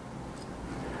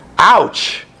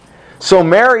 Ouch. So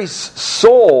Mary's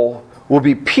soul will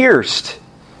be pierced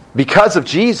because of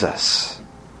Jesus.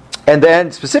 And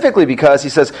then specifically because he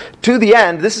says, to the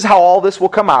end, this is how all this will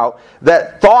come out,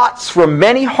 that thoughts from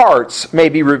many hearts may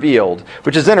be revealed.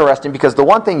 Which is interesting because the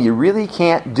one thing you really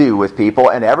can't do with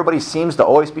people, and everybody seems to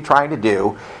always be trying to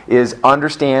do, is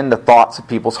understand the thoughts of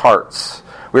people's hearts.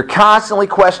 We're constantly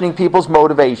questioning people's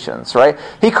motivations, right?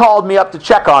 He called me up to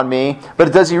check on me,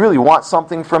 but does he really want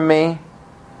something from me?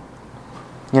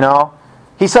 You know?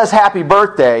 He says happy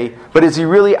birthday, but is he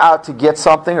really out to get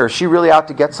something, or is she really out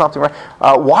to get something?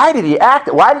 Why did he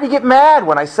act? Why did he get mad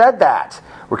when I said that?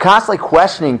 We're constantly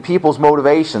questioning people's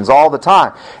motivations all the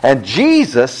time. And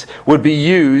Jesus would be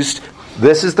used,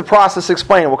 this is the process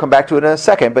explained, we'll come back to it in a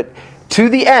second, but to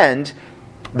the end,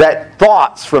 that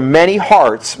thoughts from many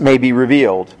hearts may be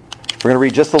revealed. We're going to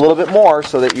read just a little bit more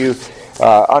so that you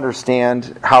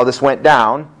understand how this went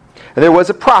down. And there was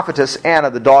a prophetess, Anna,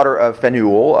 the daughter of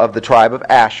Phanuel, of the tribe of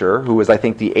Asher, who was, I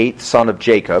think, the 8th son of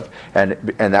Jacob, and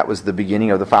that was the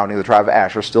beginning of the founding of the tribe of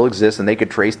Asher, still exists, and they could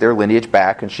trace their lineage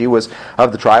back, and she was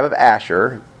of the tribe of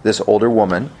Asher, this older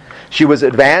woman. She was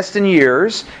advanced in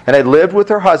years, and had lived with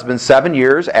her husband 7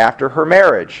 years after her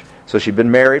marriage. So she'd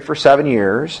been married for 7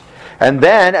 years. And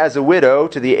then as a widow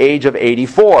to the age of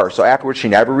 84. So afterwards she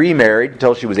never remarried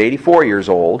until she was 84 years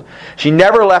old. She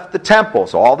never left the temple.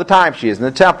 So all the time she is in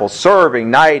the temple, serving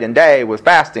night and day with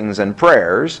fastings and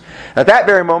prayers. At that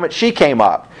very moment she came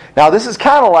up. Now this is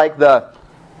kind of like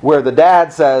where the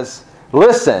dad says,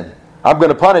 listen, I'm going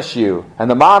to punish you. And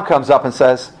the mom comes up and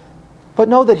says, but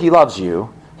know that he loves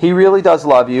you. He really does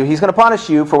love you. He's going to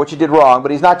punish you for what you did wrong, but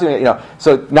he's not doing it.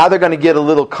 So now they're going to get a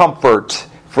little comfort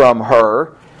from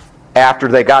her after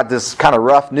they got this kind of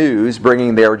rough news,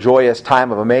 bringing their joyous time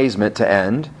of amazement to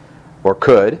end, or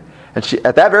could. And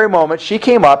at that very moment, she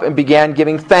came up and began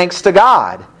giving thanks to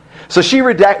God. So she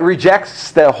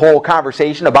rejects the whole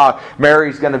conversation about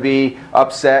Mary's going to be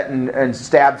upset and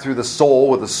stabbed through the soul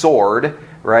with a sword,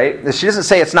 right? She doesn't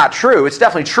say it's not true. It's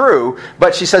definitely true,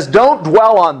 but she says don't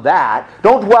dwell on that.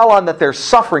 Don't dwell on that there's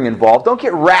suffering involved. Don't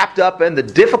get wrapped up in the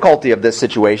difficulty of this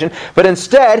situation, but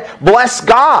instead bless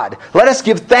God. Let us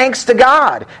give thanks to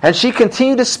God. And she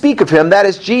continued to speak of him, that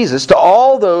is Jesus, to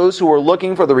all those who were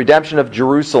looking for the redemption of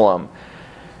Jerusalem.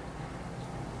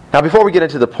 Now, before we get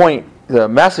into the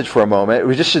message for a moment,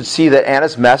 we just should see that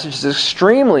Anna's message is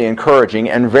extremely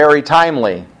encouraging and very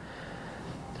timely.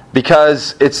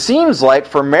 Because it seems like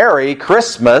for Mary,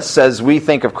 Christmas, as we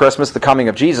think of Christmas, the coming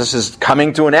of Jesus, is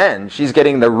coming to an end. She's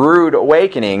getting the rude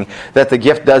awakening that the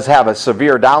gift does have a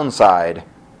severe downside.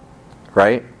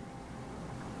 Right?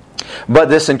 But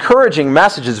this encouraging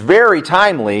message is very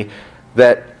timely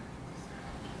that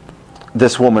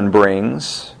this woman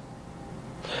brings.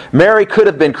 Mary could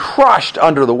have been crushed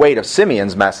under the weight of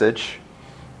Simeon's message.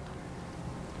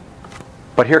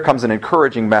 But here comes an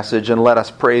encouraging message, and let us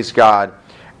praise God.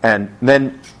 And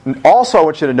then also I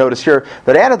want you to notice here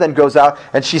that Anna then goes out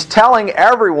and she's telling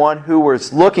everyone who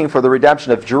was looking for the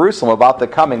redemption of Jerusalem about the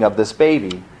coming of this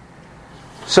baby.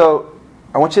 So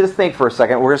I want you to think for a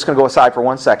second. We're just going to go aside for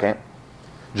 1 second.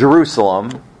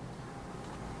 Jerusalem,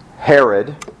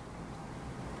 Herod,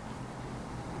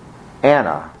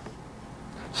 Anna.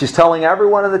 She's telling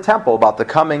everyone in the temple about the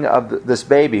coming of this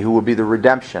baby who will be the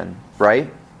redemption,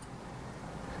 right?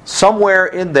 Somewhere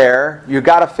in there, you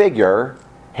got to figure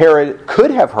Herod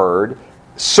could have heard,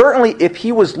 certainly if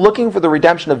he was looking for the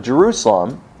redemption of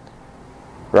Jerusalem,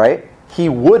 right, he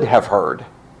would have heard.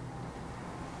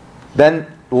 Then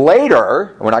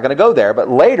later, we're not going to go there, but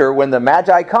later when the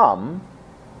Magi come,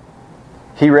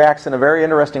 he reacts in a very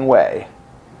interesting way.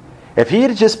 If he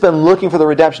had just been looking for the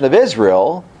redemption of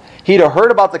Israel, he'd have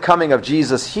heard about the coming of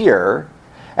Jesus here,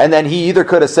 and then he either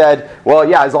could have said, well,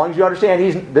 yeah, as long as you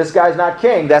understand this guy's not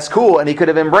king, that's cool, and he could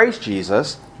have embraced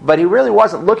Jesus. But he really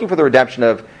wasn't looking for the redemption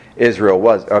of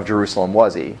of Jerusalem,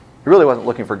 was he? He really wasn't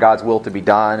looking for God's will to be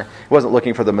done. He wasn't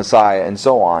looking for the Messiah, and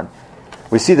so on.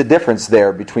 We see the difference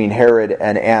there between Herod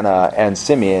and Anna and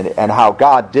Simeon, and how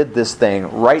God did this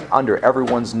thing right under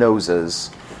everyone's noses.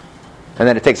 And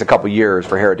then it takes a couple years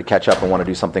for Herod to catch up and want to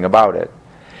do something about it.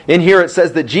 In here it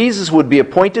says that Jesus would be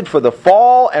appointed for the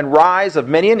fall and rise of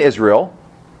many in Israel,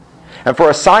 and for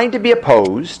a sign to be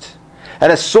opposed,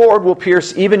 and a sword will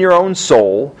pierce even your own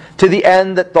soul, to the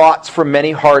end that thoughts from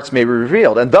many hearts may be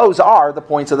revealed. And those are the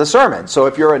points of the sermon. So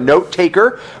if you're a note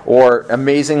taker, or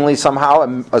amazingly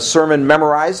somehow a sermon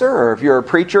memorizer, or if you're a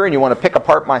preacher and you want to pick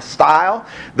apart my style,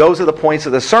 those are the points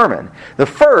of the sermon. The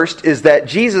first is that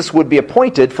Jesus would be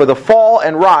appointed for the fall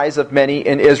and rise of many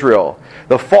in Israel.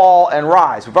 The fall and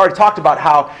rise. We've already talked about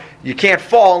how you can't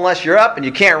fall unless you're up, and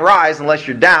you can't rise unless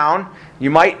you're down. You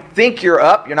might think you're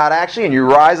up, you're not actually, and you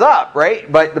rise up,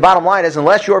 right? But the bottom line is,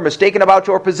 unless you're mistaken about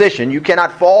your position, you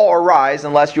cannot fall or rise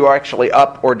unless you are actually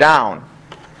up or down.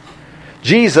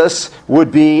 Jesus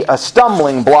would be a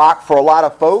stumbling block for a lot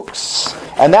of folks,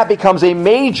 and that becomes a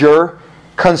major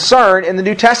concern in the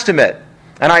New Testament.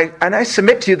 And I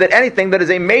submit to you that anything that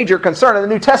is a major concern in the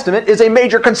New Testament is a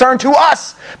major concern to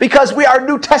us, because we are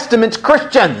New Testament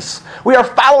Christians. We are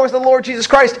followers of the Lord Jesus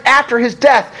Christ after His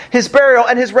death, His burial,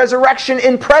 and His resurrection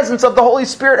in presence of the Holy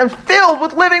Spirit and filled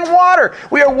with living water.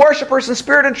 We are worshipers in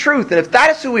spirit and truth. And if that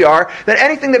is who we are, then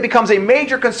anything that becomes a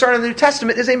major concern in the New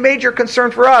Testament is a major concern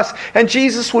for us. And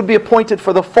Jesus would be appointed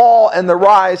for the fall and the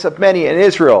rise of many in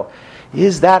Israel.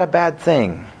 Is that a bad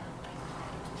thing?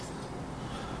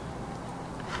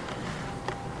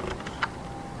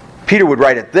 Peter would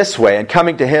write it this way, and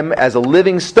coming to him as a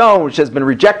living stone which has been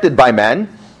rejected by men,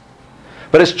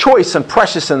 but as choice and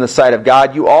precious in the sight of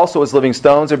God, you also as living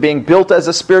stones are being built as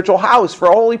a spiritual house for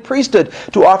a holy priesthood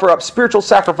to offer up spiritual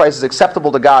sacrifices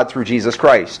acceptable to God through Jesus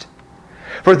Christ.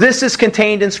 For this is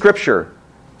contained in Scripture.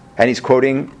 And he's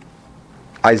quoting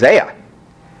Isaiah.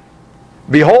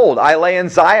 Behold, I lay in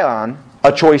Zion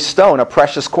a choice stone, a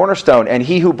precious cornerstone, and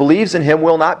he who believes in him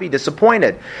will not be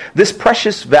disappointed. This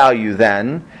precious value,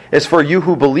 then, is for you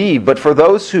who believe, but for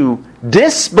those who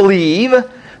disbelieve,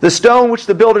 the stone which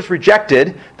the builders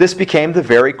rejected, this became the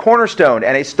very cornerstone,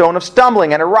 and a stone of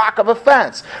stumbling, and a rock of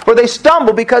offense. For they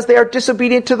stumble because they are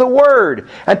disobedient to the word,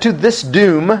 and to this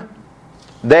doom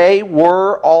they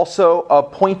were also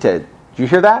appointed. Do you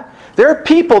hear that? There are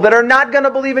people that are not going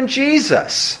to believe in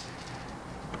Jesus.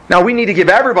 Now, we need to give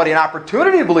everybody an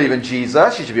opportunity to believe in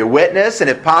Jesus. You should be a witness, and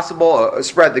if possible,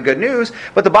 spread the good news.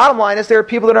 But the bottom line is there are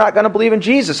people that are not going to believe in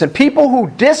Jesus. And people who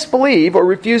disbelieve or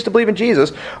refuse to believe in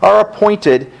Jesus are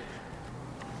appointed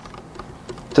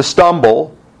to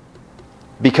stumble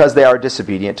because they are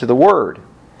disobedient to the Word.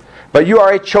 But you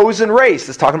are a chosen race,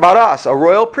 it's talking about us, a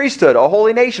royal priesthood, a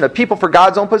holy nation, a people for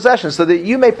God's own possession, so that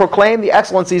you may proclaim the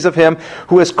excellencies of Him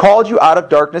who has called you out of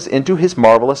darkness into His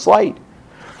marvelous light.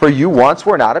 For you once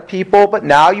were not a people, but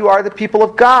now you are the people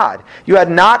of God. You had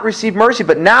not received mercy,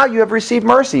 but now you have received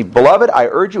mercy. Beloved, I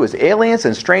urge you as aliens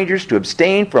and strangers to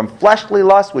abstain from fleshly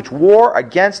lusts which war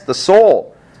against the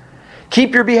soul.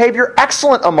 Keep your behavior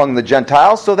excellent among the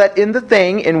Gentiles, so that in the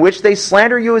thing in which they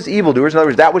slander you as evildoers, in other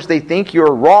words, that which they think you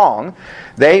are wrong,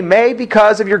 they may,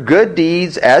 because of your good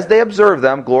deeds, as they observe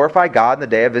them, glorify God in the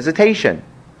day of visitation.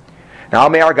 Now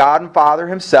may our God and Father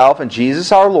Himself and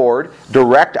Jesus our Lord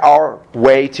direct our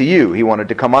way to you. He wanted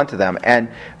to come unto them. And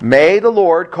may the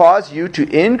Lord cause you to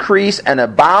increase and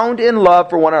abound in love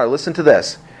for one another. Listen to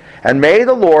this. And may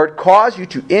the Lord cause you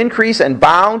to increase and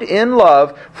abound in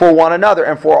love for one another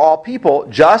and for all people,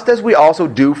 just as we also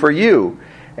do for you.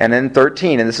 And then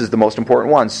 13, and this is the most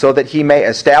important one, so that He may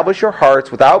establish your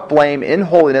hearts without blame in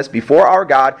holiness before our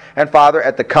God and Father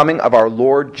at the coming of our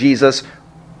Lord Jesus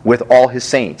with all His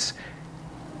saints.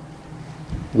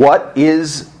 What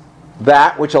is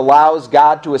that which allows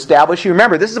God to establish you?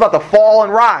 Remember, this is about the fall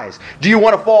and rise. Do you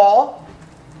want to fall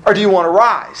or do you want to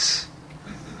rise?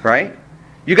 Right?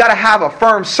 You got to have a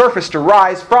firm surface to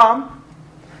rise from.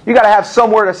 You got to have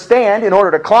somewhere to stand in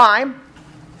order to climb.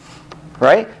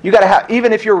 Right? You got to have,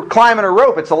 even if you're climbing a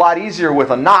rope, it's a lot easier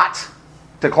with a knot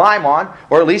to climb on,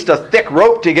 or at least a thick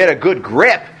rope to get a good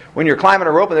grip. When you're climbing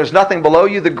a rope and there's nothing below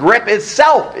you, the grip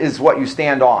itself is what you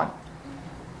stand on.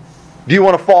 Do you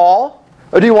want to fall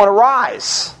or do you want to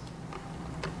rise?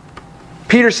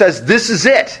 Peter says, this is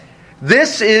it.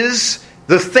 This is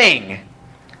the thing.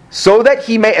 So that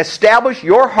He may establish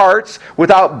your hearts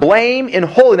without blame in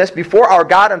holiness before our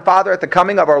God and Father at the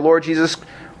coming of our Lord Jesus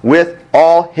with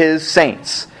all His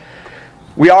saints.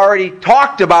 We already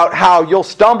talked about how you'll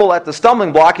stumble at the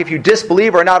stumbling block if you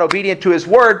disbelieve or are not obedient to His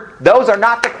word. Those are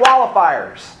not the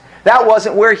qualifiers. That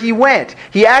wasn't where he went.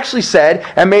 He actually said,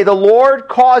 and may the Lord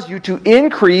cause you to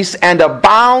increase and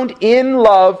abound in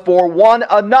love for one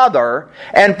another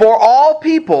and for all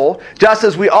people, just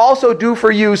as we also do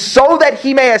for you, so that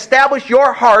He may establish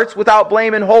your hearts without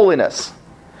blame and holiness.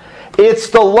 It's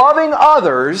the loving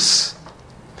others,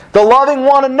 the loving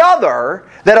one another,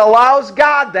 that allows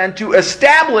God then to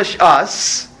establish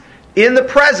us in the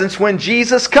presence when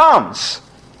Jesus comes.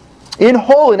 In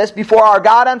holiness before our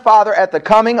God and Father at the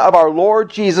coming of our Lord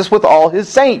Jesus with all His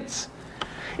saints.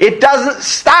 It doesn't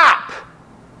stop.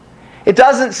 It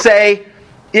doesn't say,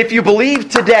 if you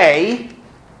believe today,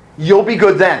 you'll be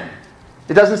good then.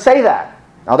 It doesn't say that.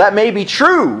 Now that may be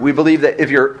true. We believe that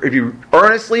if you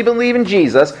earnestly believe in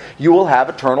Jesus, you will have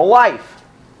eternal life.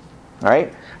 All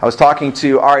right? I was talking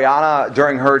to Ariana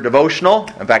during her devotional.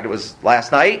 In fact, it was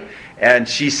last night. And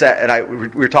she said, we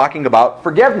were talking about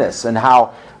forgiveness and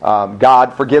how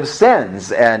God forgives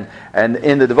sins. And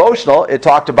in the devotional, it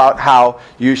talked about how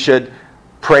you should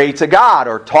pray to God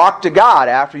or talk to God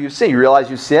after you sin. You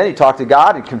realize you sin, you talk to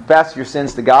God and confess your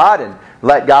sins to God and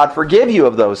let God forgive you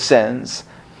of those sins.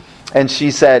 And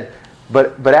she said,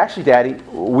 but actually, Daddy,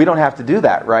 we don't have to do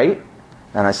that, right?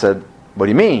 And I said, what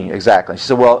do you mean exactly? She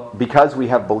said, well, because we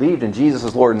have believed in Jesus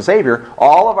as Lord and Savior,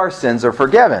 all of our sins are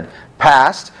forgiven.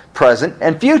 Past, present,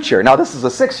 and future. Now, this is a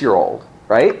 6-year-old,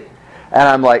 right? And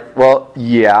I'm like, well,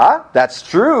 yeah, that's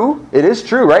true. It is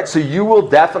true, right? So you will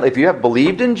definitely, if you have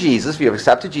believed in Jesus, if you have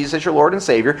accepted Jesus as your Lord and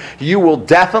Savior, you will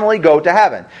definitely go to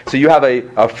heaven. So you have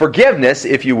a forgiveness,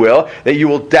 if you will, that you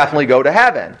will definitely go to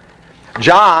heaven.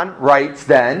 John writes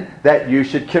then that you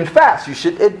should confess, you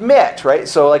should admit, right?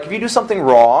 So like if you do something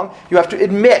wrong, you have to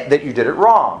admit that you did it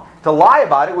wrong. To lie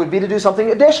about it would be to do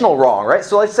something additional wrong, right?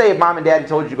 So let's say if Mom and Daddy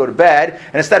told you to go to bed,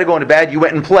 and instead of going to bed, you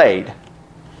went and played.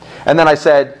 And then I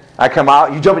said, I come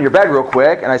out, you jump in your bed real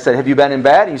quick, and I said, have you been in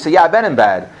bed? And you say, yeah, I've been in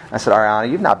bed. I said, Ariana,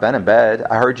 you've not been in bed.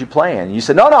 I heard you playing. And you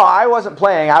said, no, I wasn't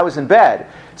playing. I was in bed.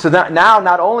 So that now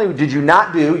not only did you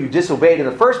not do, you disobeyed in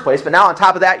the first place, but now on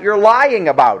top of that, you're lying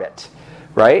about it.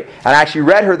 Right? And I actually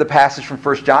read her the passage from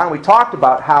 1 John. We talked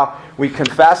about how we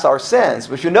confess our sins.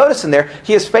 But you notice in there,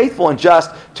 He is faithful and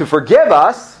just to forgive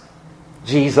us,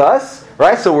 Jesus,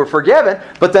 right? So we're forgiven,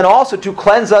 but then also to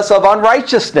cleanse us of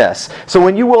unrighteousness. So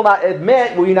when you will not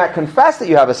admit, will you not confess that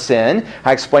you have a sin,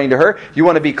 I explained to her, you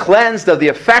want to be cleansed of the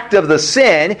effect of the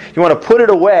sin. You want to put it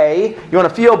away. You want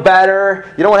to feel better.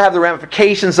 You don't want to have the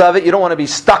ramifications of it. You don't want to be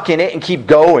stuck in it and keep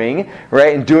going,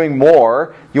 right, and doing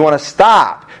more. You want to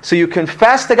stop. So you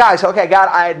confess to God. You say, okay, God,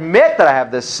 I admit that I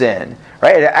have this sin.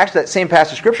 Right? Actually, that same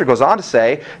passage of Scripture goes on to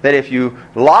say that if you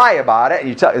lie about it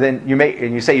and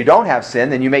you say you don't have sin,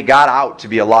 then you make God out to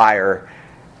be a liar.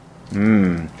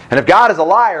 And if God is a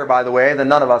liar, by the way, then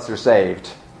none of us are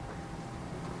saved.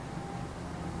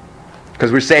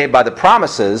 Because we're saved by the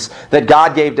promises that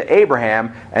God gave to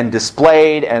Abraham and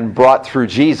displayed and brought through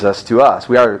Jesus to us.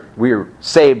 We are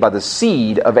saved by the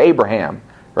seed of Abraham,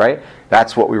 right?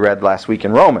 That's what we read last week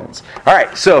in Romans. All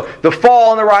right, so the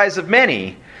fall and the rise of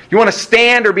many. You want to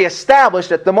stand or be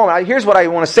established at the moment. Here's what I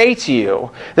want to say to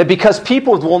you. That because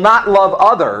people will not love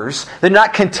others, they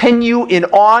not continue in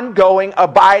ongoing,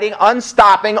 abiding,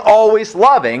 unstopping, always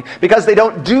loving, because they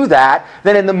don't do that,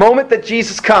 then in the moment that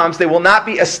Jesus comes, they will not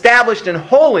be established in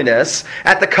holiness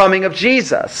at the coming of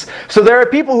Jesus. So there are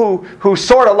people who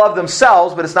sort of love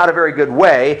themselves, but it's not a very good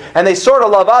way. And they sort of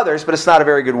love others, but it's not a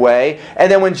very good way. And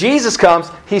then when Jesus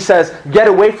comes, He says, "Get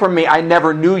away from me, I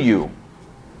never knew you."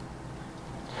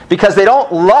 Because they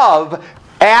don't love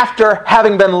after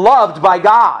having been loved by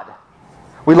God.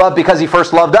 We love because He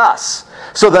first loved us.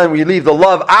 So then we leave the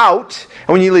love out.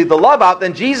 And when you leave the love out,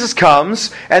 then Jesus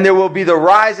comes and there will be the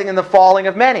rising and the falling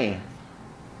of many.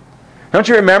 Don't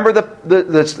you remember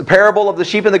the parable of the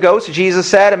sheep and the goats that Jesus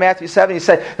said in Matthew 7? He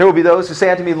said, "There will be those who say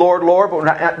unto me, Lord, Lord, but will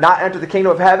not enter the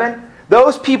kingdom of heaven."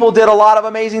 Those people did a lot of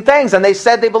amazing things. And they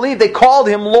said they believed. They called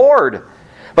Him Lord.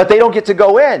 But they don't get to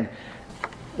go in.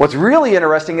 What's really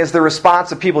interesting is the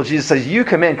response of people. Jesus says, "You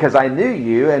come in because I knew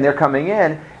you," and they're coming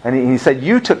in. And He said,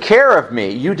 "You took care of me.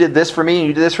 You did this for me, and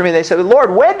you did this for me." And they said,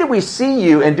 "Lord, when did we see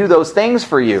you and do those things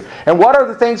for you?" And what are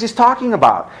the things He's talking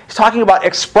about? He's talking about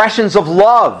expressions of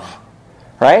love,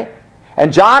 right?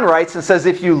 And John writes and says,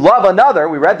 if you love another,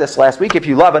 we read this last week, if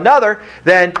you love another,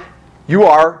 then you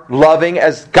are loving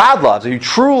as God loves. If you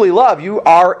truly love, you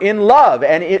are in love.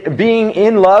 And being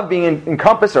in love, being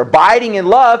encompassed or abiding in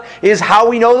love is how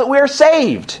we know that we are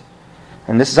saved.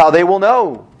 And this is how they will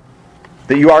know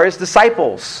that you are His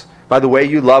disciples, by the way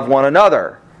you love one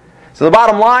another. So the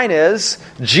bottom line is,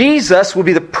 Jesus will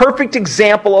be the perfect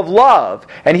example of love.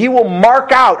 And He will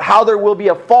mark out how there will be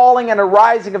a falling and a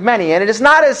rising of many. And it is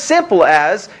not as simple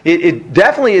as, it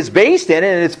definitely is based in,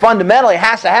 and it's fundamentally, it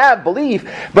has to have belief.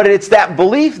 But it's that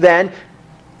belief then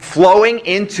flowing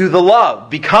into the love,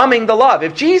 becoming the love.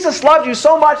 If Jesus loved you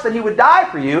so much that He would die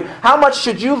for you, how much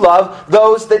should you love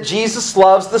those that Jesus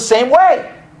loves the same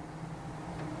way?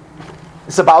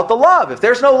 It's about the love. If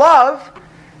there's no love,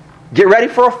 get ready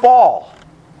for a fall.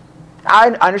 I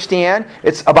understand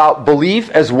it's about belief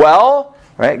as well.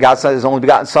 Right? God sent His only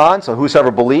begotten Son, so whosoever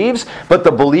believes. But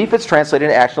the belief is translated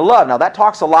into action of love. Now that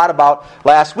talks a lot about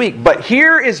last week. But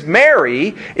here is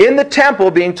Mary in the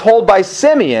temple being told by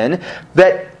Simeon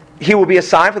that he will be a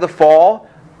sign for the fall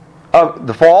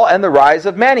and the rise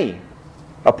of many.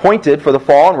 Appointed for the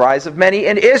fall and rise of many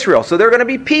in Israel. So there are going to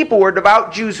be people who are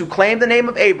devout Jews who claim the name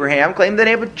of Abraham, claim the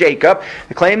name of Jacob,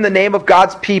 they claim the name of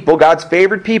God's people, God's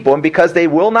favored people, and because they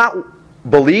will not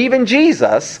believe in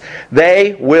Jesus,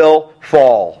 they will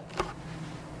fall.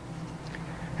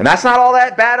 And that's not all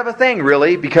that bad of a thing,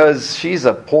 really, because she's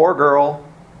a poor girl.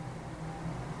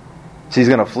 She's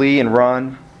going to flee and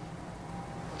run.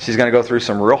 She's going to go through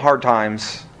some real hard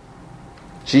times.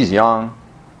 She's young.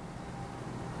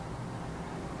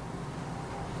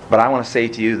 But I want to say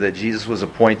to you that Jesus was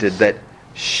appointed that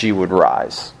she would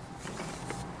rise.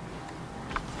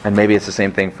 And maybe it's the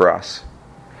same thing for us.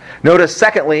 Notice,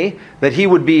 secondly, that He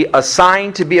would be a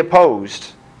sign to be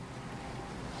opposed.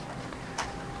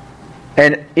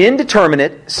 An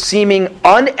indeterminate, seeming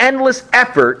unendless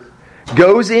effort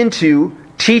goes into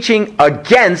teaching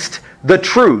against the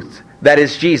truth that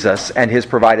is Jesus and His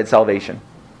provided salvation.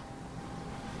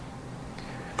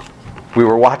 We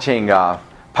were watching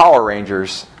Power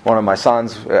Rangers. One of my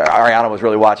sons, Ariana, was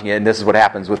really watching it, and this is what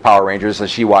happens with Power Rangers. So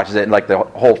she watches it, and like the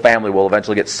whole family will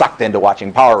eventually get sucked into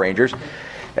watching Power Rangers.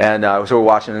 And so we're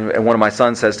watching, and one of my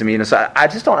sons says to me, I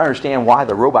just don't understand why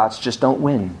the robots just don't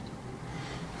win.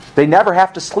 They never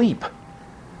have to sleep.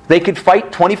 They could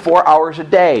fight 24 hours a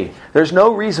day. There's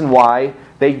no reason why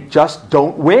they just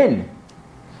don't win.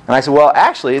 And I said, well,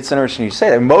 actually, it's interesting you say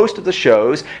that. Most of the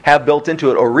shows have built into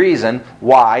it a reason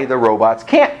why the robots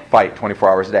can't fight 24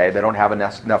 hours a day. They don't have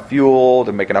enough fuel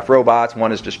to make enough robots.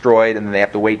 One is destroyed, and then they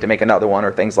have to wait to make another one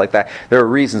or things like that. There are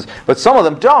reasons. But some of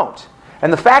them don't.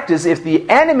 And the fact is, if the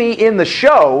enemy in the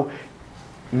show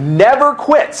never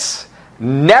quits,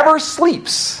 never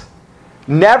sleeps,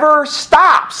 never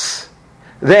stops,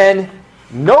 then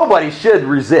nobody should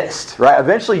resist. Right?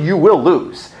 Eventually, you will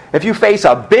lose. If you face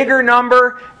a bigger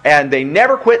number and they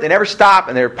never quit, they never stop,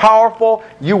 and they're powerful,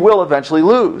 you will eventually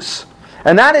lose.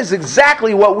 And that is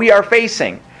exactly what we are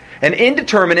facing. An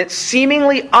indeterminate,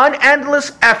 seemingly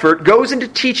unendless effort goes into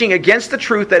teaching against the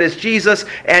truth that is Jesus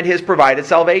and His provided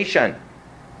salvation.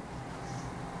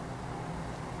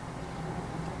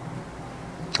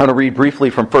 I'm going to read briefly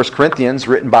from 1 Corinthians,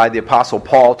 written by the Apostle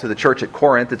Paul to the church at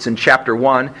Corinth. It's in chapter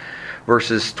 1,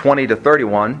 verses 20 to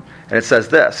 31, and it says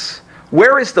this,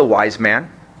 "Where is the wise man?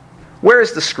 Where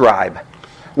is the scribe?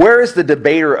 Where is the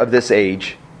debater of this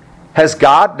age? Has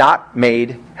not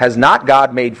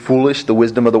God made foolish the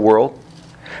wisdom of the world?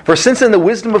 For since in the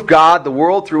wisdom of God, the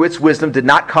world through its wisdom did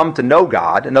not come to know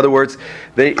God," in other words,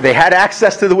 they had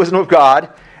access to the wisdom of God,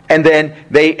 and then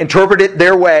they interpreted it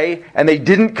their way, and they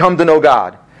didn't come to know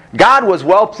God. "God was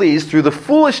well pleased through the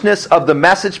foolishness of the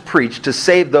message preached to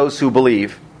save those who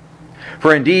believe.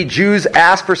 For indeed, Jews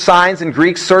ask for signs and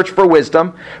Greeks search for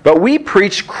wisdom, but we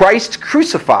preach Christ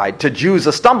crucified, to Jews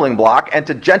a stumbling block, and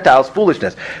to Gentiles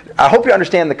foolishness." I hope you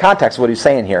understand the context of what he's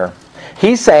saying here.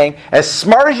 He's saying, as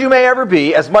smart as you may ever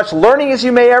be, as much learning as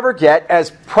you may ever get,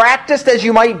 as practiced as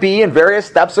you might be in various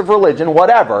steps of religion,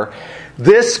 whatever,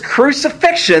 this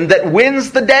crucifixion that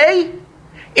wins the day,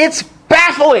 it's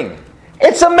baffling.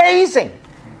 It's amazing.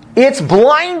 It's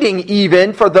blinding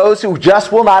even for those who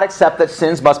just will not accept that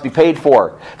sins must be paid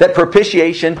for. That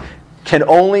propitiation can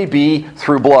only be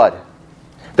through blood.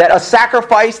 That a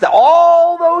sacrifice, that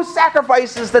all those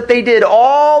sacrifices that they did,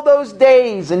 all those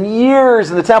days and years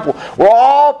in the temple, were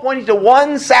all pointing to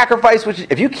one sacrifice, which,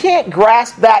 if you can't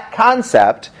grasp that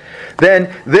concept, then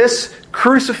this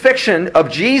crucifixion of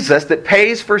Jesus that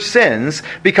pays for sins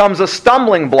becomes a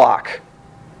stumbling block.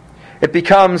 It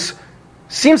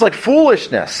seems like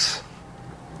foolishness.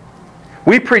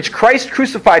 We preach Christ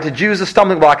crucified, to Jews a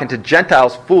stumbling block, and to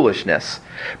Gentiles foolishness.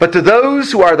 But to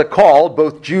those who are the called,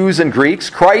 both Jews and Greeks,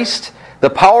 Christ, the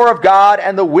power of God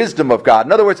and the wisdom of God.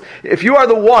 In other words, if you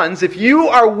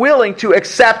are willing to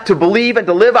accept, to believe, and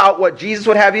to live out what Jesus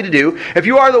would have you to do, if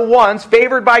you are the ones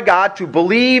favored by God to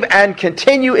believe and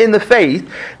continue in the faith,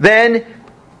 then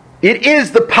it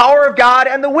is the power of God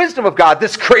and the wisdom of God,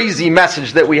 this crazy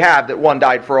message that we have, that one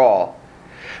died for all.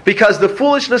 Because the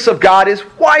foolishness of God is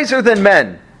wiser than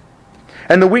men,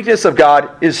 and the weakness of God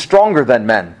is stronger than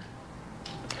men.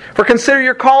 For consider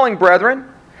your calling, brethren,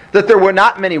 that there were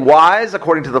not many wise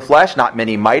according to the flesh, not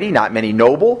many mighty, not many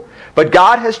noble, but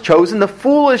God has chosen the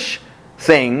foolish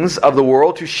things of the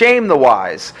world to shame the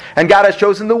wise, and God has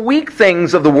chosen the weak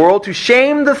things of the world to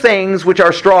shame the things which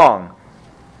are strong.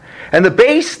 And the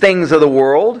base things of the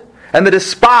world, and the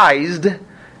despised,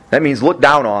 that means looked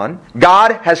down on,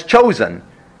 God has chosen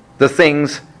the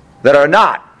things that are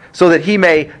not, so that he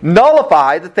may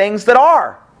nullify the things that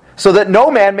are, so that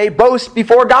no man may boast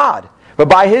before God. But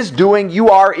by his doing you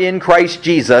are in Christ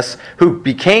Jesus, who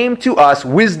became to us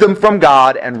wisdom from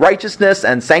God, and righteousness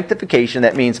and sanctification,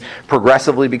 that means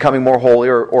progressively becoming more holy,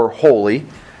 or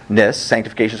holiness,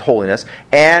 sanctification is holiness,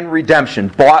 and redemption,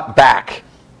 bought back.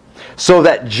 So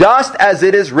that just as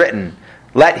it is written,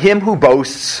 let him who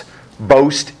boasts,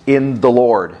 boast in the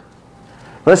Lord.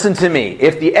 Listen to me.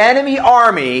 If the enemy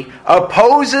army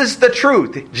opposes the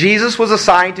truth, Jesus was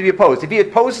assigned to be opposed. If he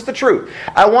opposes the truth,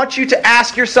 I want you to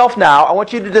ask yourself now, I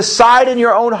want you to decide in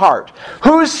your own heart,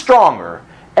 who's stronger?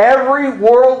 Every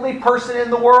worldly person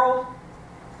in the world?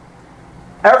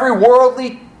 Every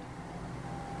worldly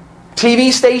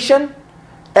TV station?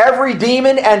 Every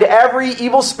demon and every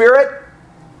evil spirit?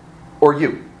 Or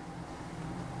you?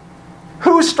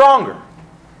 Who's stronger?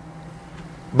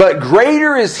 But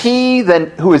greater is he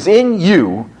who is in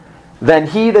you than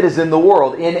he that is in the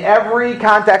world, in every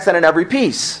context and in every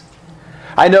piece.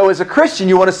 I know as a Christian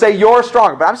you want to say you're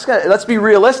stronger, but let's be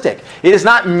realistic. It is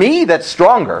not me that's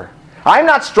stronger. I'm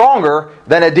not stronger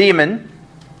than a demon.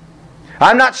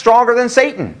 I'm not stronger than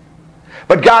Satan.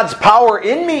 But God's power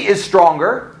in me is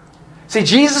stronger. See,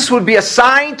 Jesus would be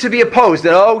assigned to be opposed,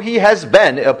 and he has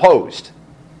been opposed.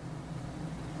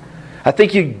 I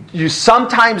think you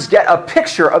sometimes get a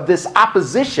picture of this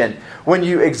opposition when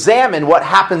you examine what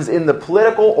happens in the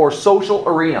political or social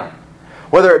arena.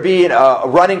 Whether it be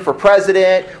running for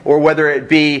president, or whether it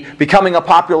be becoming a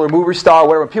popular movie star,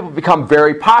 where when people become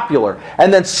very popular,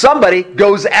 and then somebody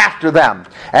goes after them,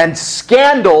 and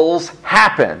scandals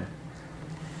happen.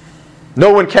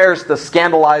 No one cares to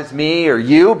scandalize me or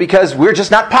you because we're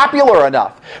just not popular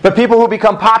enough. But people who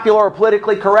become popular or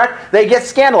politically correct, they get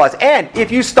scandalized. And if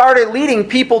you started leading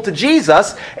people to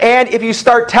Jesus, and if you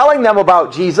start telling them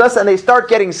about Jesus and they start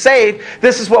getting saved,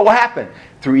 this is what will happen.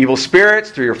 Through evil spirits,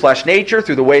 through your flesh nature,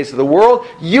 through the ways of the world,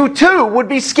 you too would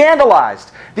be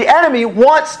scandalized. The enemy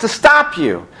wants to stop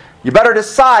you. You better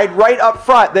decide right up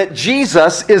front that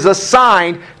Jesus is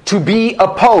assigned to be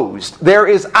opposed. There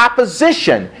is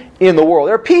opposition in the world.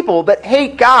 There are people that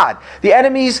hate God. The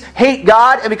enemies hate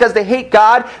God, and because they hate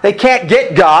God, they can't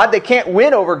get God. They can't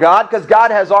win over God because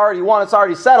God has already won. It's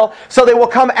already settled. So they will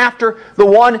come after the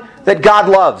one that God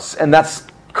loves, and that's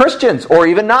Christians or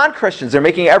even non-Christians. They're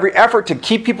making every effort to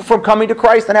keep people from coming to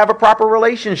Christ and have a proper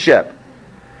relationship.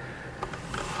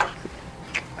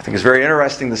 I think it's very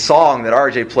interesting, the song that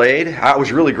RJ played. I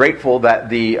was really grateful that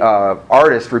the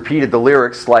artist repeated the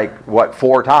lyrics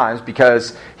 4 times,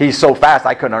 because he's so fast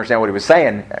I couldn't understand what he was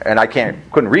saying, and I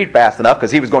couldn't read fast enough because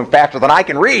he was going faster than I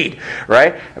can read,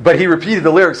 right? But he repeated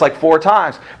the lyrics 4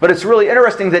 times. But it's really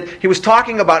interesting that he was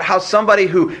talking about how somebody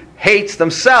who hates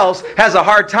themselves has a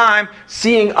hard time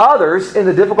seeing others in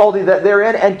the difficulty that they're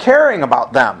in and caring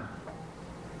about them.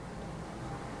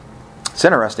 It's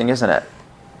interesting, isn't it?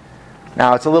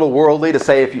 Now, it's a little worldly to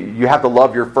say if you have to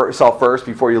love yourself first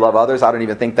before you love others. I don't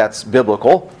even think that's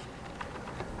biblical.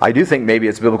 I do think maybe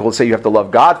it's biblical to say you have to love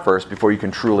God first before you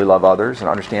can truly love others and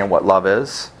understand what love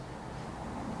is.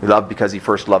 We love because He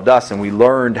first loved us, and we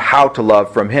learned how to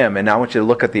love from Him. And now I want you to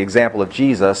look at the example of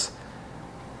Jesus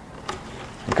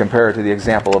and compare it to the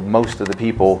example of most of the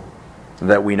people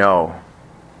that we know.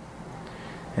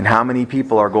 And how many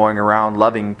people are going around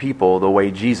loving people the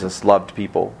way Jesus loved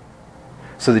people?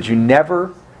 So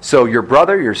that so your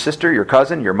brother, your sister, your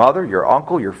cousin, your mother, your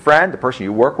uncle, your friend, the person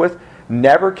you work with,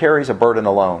 never carries a burden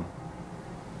alone.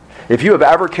 If you have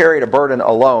ever carried a burden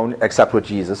alone, except with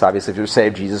Jesus, obviously if you're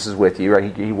saved, Jesus is with you,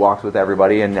 right? He walks with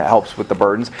everybody and helps with the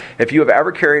burdens. If you have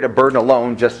ever carried a burden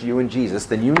alone, just you and Jesus,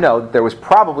 then you know that there was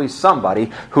probably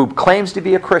somebody who claims to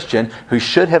be a Christian who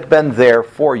should have been there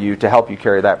for you to help you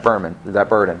carry that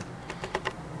burden.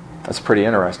 That's pretty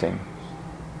interesting.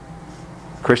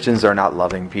 Christians are not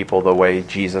loving people the way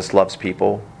Jesus loves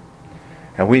people.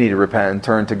 And we need to repent and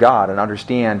turn to God and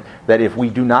understand that if we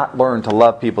do not learn to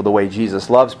love people the way Jesus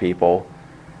loves people,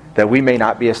 that we may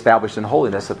not be established in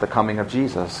holiness at the coming of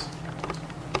Jesus.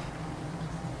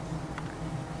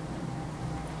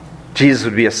 Jesus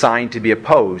would be assigned to be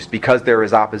opposed. Because there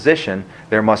is opposition,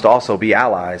 there must also be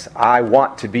allies. I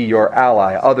want to be your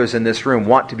ally. Others in this room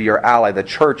want to be your ally. The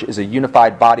church is a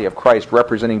unified body of Christ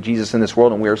representing Jesus in this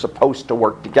world, and we are supposed to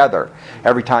work together.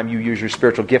 Every time you use your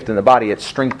spiritual gift in the body, it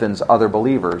strengthens other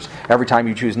believers. Every time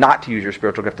you choose not to use your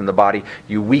spiritual gift in the body,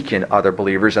 you weaken other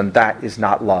believers, and that is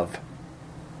not love.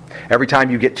 Every time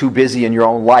you get too busy in your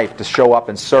own life to show up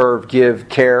and serve, give,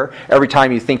 care, every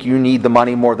time you think you need the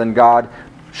money more than God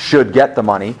should get the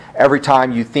money, every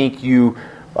time you think you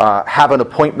have an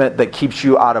appointment that keeps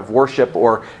you out of worship,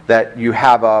 or that you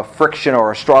have a friction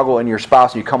or a struggle in your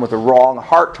spouse and you come with a wrong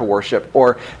heart to worship,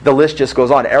 or the list just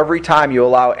goes on. Every time you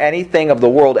allow anything of the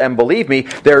world, and believe me,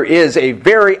 there is a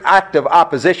very active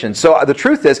opposition. So the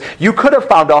truth is, you could have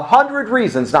found 100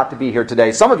 reasons not to be here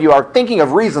today. Some of you are thinking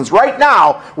of reasons right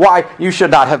now why you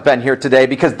should not have been here today,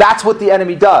 because that's what the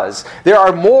enemy does. There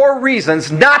are more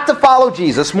reasons not to follow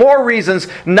Jesus, more reasons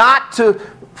not to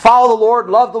follow the Lord,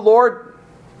 love the Lord,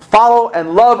 follow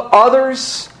and love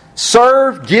others,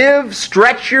 serve, give,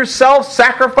 stretch yourself,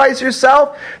 sacrifice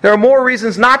yourself. There are more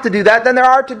reasons not to do that than there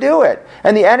are to do it.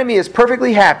 And the enemy is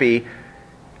perfectly happy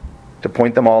to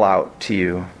point them all out to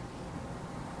you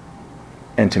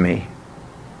and to me.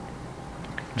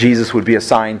 Jesus would be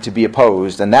assigned to be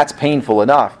opposed, and that's painful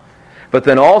enough. But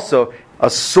then also, a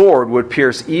sword would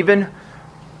pierce even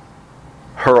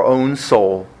her own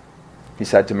soul, he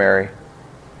said to Mary.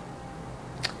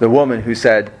 The woman who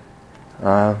said,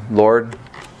 Lord,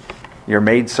 your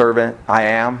maidservant I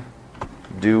am,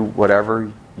 do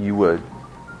whatever you would.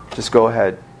 Just go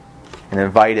ahead.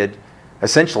 And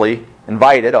essentially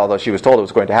invited, although she was told it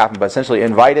was going to happen, but essentially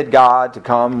invited God to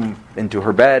come into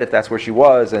her bed, if that's where she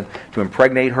was, and to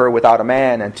impregnate her without a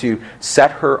man, and to set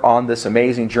her on this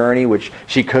amazing journey, which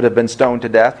she could have been stoned to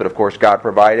death, but of course God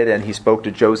provided, and He spoke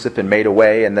to Joseph and made a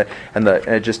way, and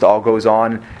it just all goes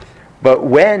on. But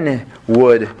when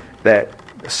would that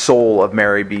soul of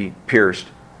Mary be pierced?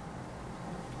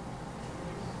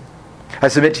 I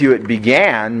submit to you, it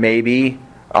began maybe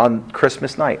on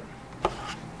Christmas night.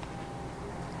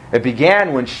 It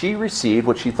began when she received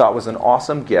what she thought was an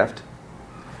awesome gift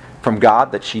from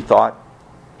God that she thought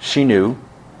she knew.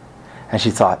 And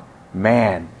she thought,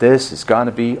 man, this is going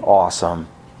to be awesome.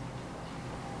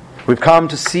 We've come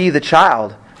to see the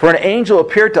child. For an angel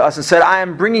appeared to us and said, I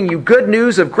am bringing you good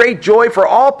news of great joy for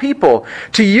all people.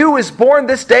 To you is born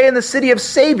this day in the city of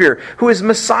Savior, who is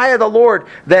Messiah the Lord.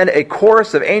 Then a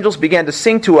chorus of angels began to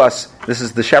sing to us. This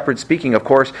is the shepherd speaking, of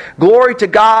course. Glory to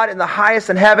God in the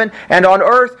highest in heaven, and on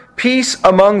earth peace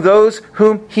among those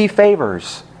whom He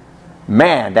favors.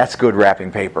 Man, that's good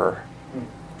wrapping paper.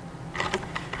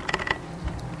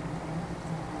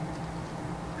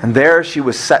 And there she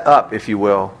was set up, if you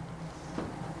will.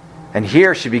 And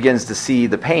here she begins to see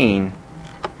the pain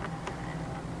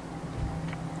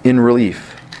in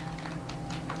relief.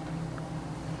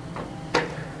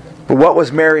 But what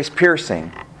was Mary's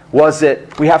piercing? Was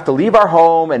it we have to leave our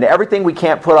home and everything we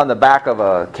can't put on the back of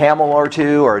a camel or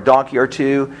two or a donkey or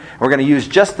two? We're going to use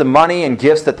just the money and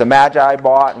gifts that the Magi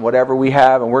bought and whatever we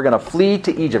have, and we're going to flee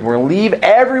to Egypt. We're going to leave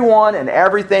everyone and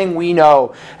everything we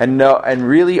know and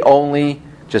really only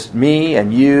just me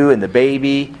and you and the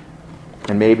baby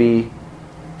and maybe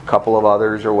a couple of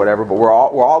others or whatever. But we're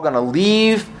all going to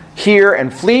leave here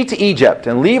and flee to Egypt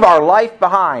and leave our life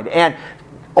behind.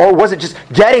 Or was it just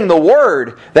getting the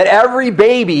word that every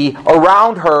baby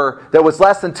around her that was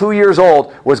less than 2 years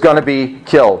old was going to be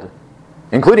killed,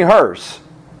 including hers?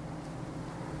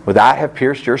 Would that have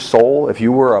pierced your soul if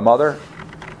you were a mother?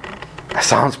 That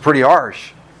sounds pretty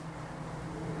harsh.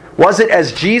 Was it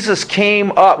as Jesus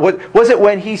came up? Was it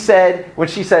when she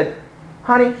said,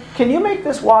 "Honey, can you make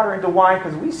this water into wine?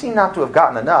 Because we seem not to have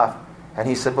gotten enough." And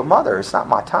he said, "But Mother, it's not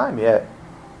my time yet."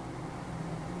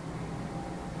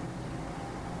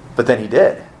 But then he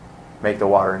did make the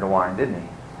water into wine, didn't he?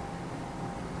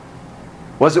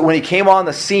 Was it when he came on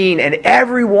the scene and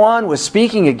everyone was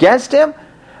speaking against him?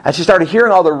 And she started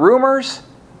hearing all the rumors?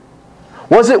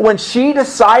 Was it when she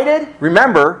decided,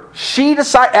 remember,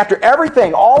 after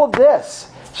everything, all of this,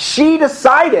 she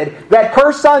decided that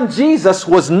her son Jesus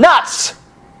was nuts?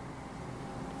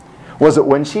 Was it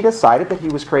when she decided that he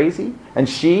was crazy and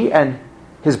she and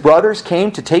his brothers came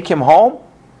to take him home?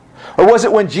 Or was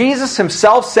it when Jesus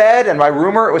himself said, and by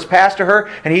rumor it was passed to her,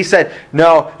 and he said,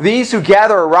 "No, these who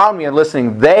gather around me and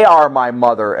listening, they are my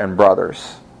mother and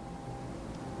brothers."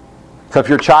 So if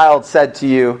your child said to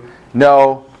you,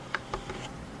 "No,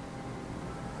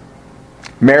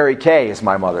 Mary Kay is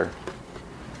my mother."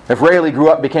 If Rayleigh grew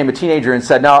up and became a teenager and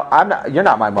said, "No, you're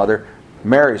not my mother,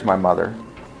 Mary's my mother,"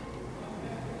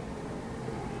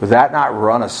 would that not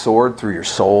run a sword through your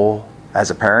soul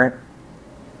as a parent?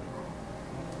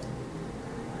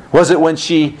 Was it when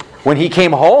he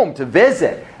came home to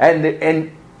visit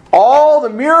and all the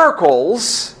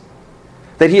miracles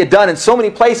that he had done in so many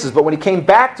places, but when he came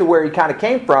back to where he kind of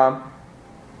came from,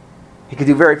 he could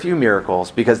do very few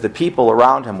miracles because the people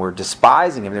around him were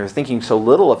despising him. They were thinking so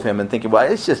little of him and thinking, "Well,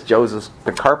 it's just Joseph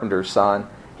the carpenter's son.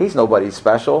 He's nobody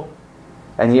special."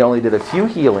 And he only did a few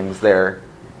healings there.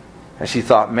 And she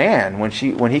thought, "Man, when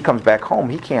he comes back home,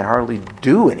 he can't hardly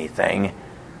do anything.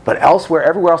 But elsewhere,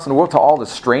 everywhere else in the world, to all the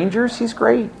strangers, he's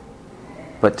great.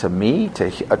 But to me,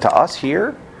 to us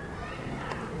here?"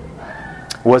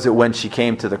 Was it when she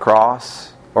came to the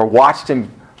cross or watched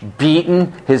him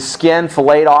beaten, his skin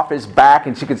filleted off his back,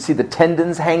 and she could see the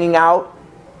tendons hanging out?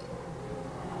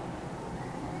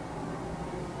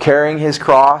 Carrying his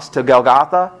cross to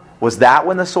Golgotha? Was that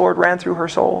when the sword ran through her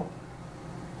soul?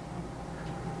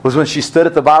 Was when she stood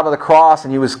at the bottom of the cross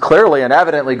and he was clearly and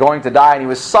evidently going to die and he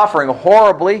was suffering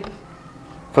horribly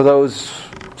for those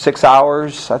 6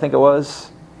 hours, I think it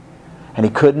was. And he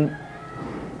couldn't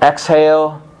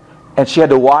exhale. And she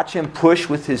had to watch him push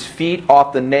with his feet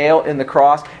off the nail in the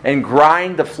cross and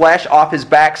grind the flesh off his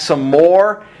back some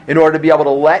more in order to be able to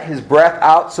let his breath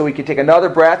out so he could take another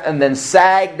breath and then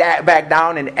sag that back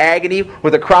down in agony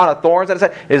with a crown of thorns on his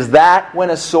head. Is that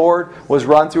when a sword was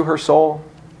run through her soul?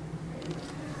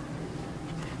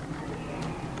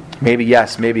 Maybe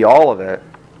yes, maybe all of it.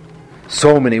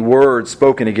 So many words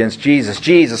spoken against Jesus.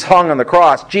 Jesus hung on the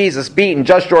cross. Jesus beaten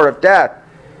just short of death.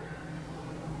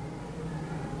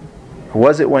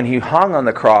 Was it when he hung on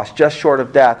the cross just short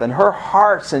of death and her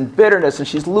heart's in bitterness and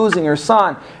she's losing her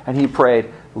son and he prayed,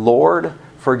 "Lord,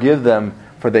 forgive them,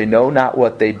 for they know not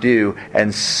what they do."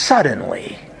 And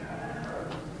suddenly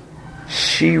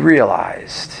she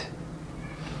realized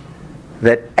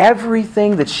that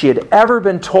everything that she had ever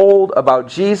been told about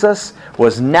Jesus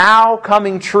was now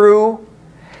coming true,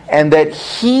 and that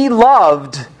he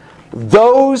loved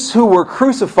those who were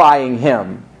crucifying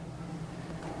him.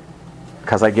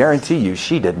 Because I guarantee you,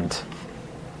 she didn't.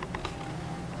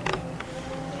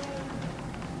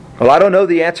 Well, I don't know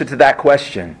the answer to that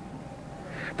question,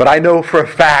 but I know for a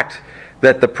fact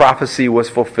that the prophecy was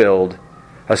fulfilled.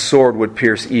 A sword would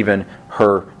pierce even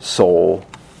her soul.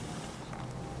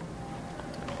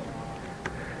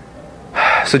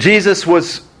 So Jesus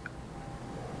was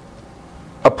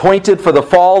appointed for the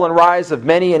fall and rise of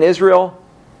many in Israel,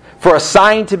 for a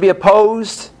sign to be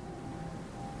opposed,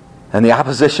 and the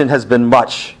opposition has been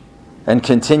much and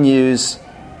continues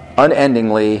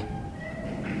unendingly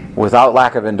without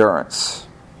lack of endurance.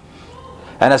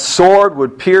 And a sword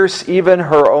would pierce even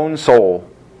her own soul,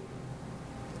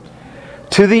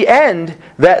 to the end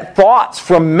that thoughts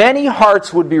from many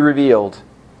hearts would be revealed.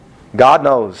 God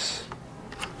knows.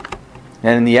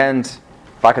 And in the end,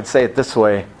 if I could say it this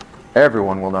way,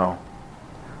 everyone will know.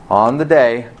 On the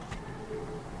day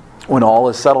when all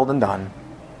is settled and done,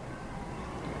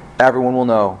 everyone will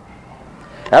know.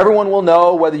 Everyone will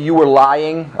know whether you were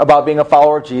lying about being a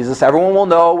follower of Jesus. Everyone will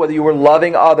know whether you were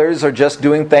loving others or just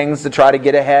doing things to try to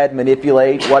get ahead,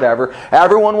 manipulate, whatever.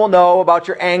 Everyone will know about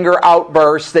your anger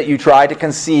outbursts that you try to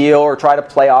conceal or try to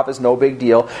play off as no big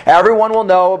deal. Everyone will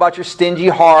know about your stingy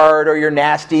heart or your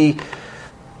nasty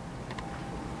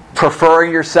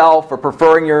preferring yourself or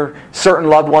preferring your certain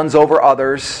loved ones over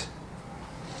others.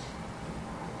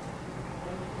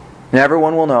 And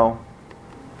everyone will know.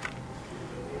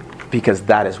 Because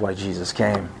that is why Jesus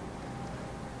came.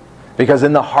 Because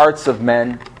in the hearts of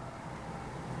men,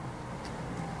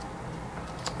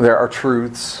 there are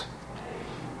truths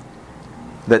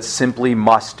that simply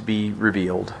must be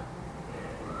revealed.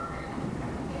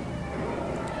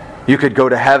 You could go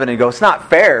to heaven and go, it's not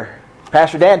fair.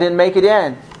 Pastor Dan didn't make it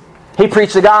in. He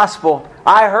preached the gospel.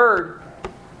 I heard.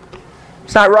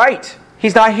 It's not right.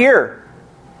 He's not here.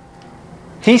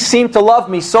 He seemed to love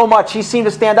me so much. He seemed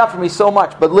to stand up for me so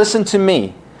much. But listen to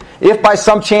me. If by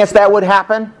some chance that would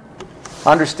happen,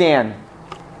 understand,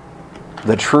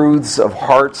 the truths of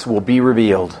hearts will be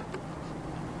revealed.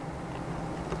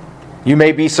 You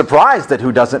may be surprised at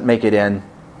who doesn't make it in,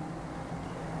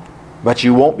 but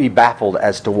you won't be baffled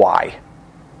as to why.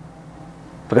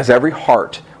 Because every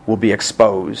heart will be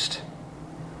exposed.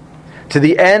 To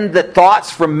the end that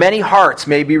thoughts from many hearts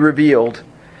may be revealed.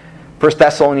 1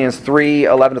 Thessalonians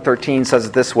 3:11-13 says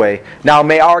it this way. Now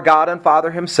may our God and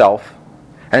Father Himself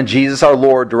and Jesus our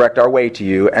Lord direct our way to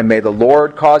you, and may the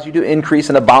Lord cause you to increase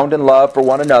and abound in love for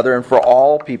one another and for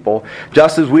all people,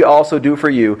 just as we also do for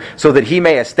you, so that He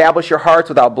may establish your hearts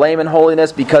without blame and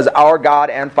holiness before our God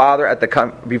and Father at the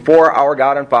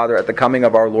coming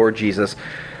of our Lord Jesus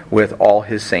with all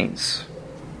His saints.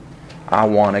 I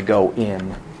want to go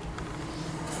in.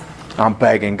 I'm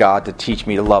begging God to teach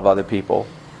me to love other people.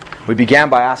 We began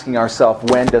by asking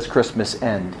ourselves, when does Christmas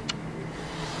end?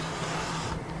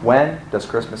 When does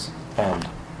Christmas end?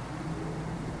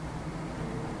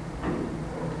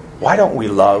 Why don't we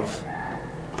love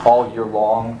all year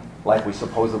long like we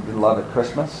supposedly love at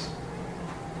Christmas?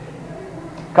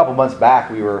 A couple months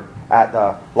back, we were at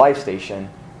the Life Station,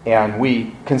 and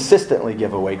we consistently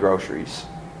give away groceries.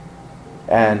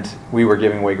 And we were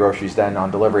giving away groceries then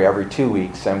on delivery every 2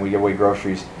 weeks, and we give away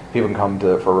groceries. People can come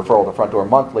for referral to Front Door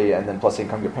monthly, and then plus they can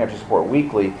come get pantry support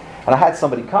weekly. And I had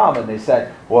somebody come, and they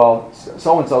said, well,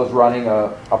 so-and-so is running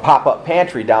a pop-up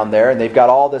pantry down there, and they've got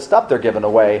all this stuff they're giving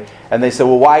away. And they said,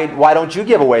 well, why don't you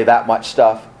give away that much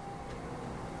stuff?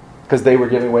 Because they were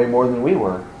giving away more than we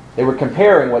were. They were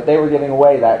comparing what they were giving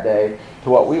away that day to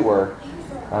what we were.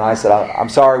 And I said, I'm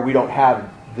sorry, we don't have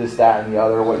this, that, and the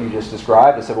other, what you just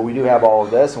described. I said, well, we do have all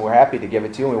of this, and we're happy to give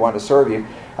it to you, and we want to serve you.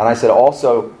 And I said,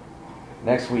 also,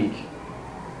 next week,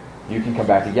 you can come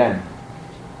back again.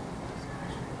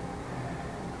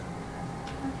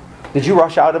 Did you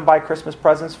rush out and buy Christmas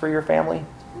presents for your family?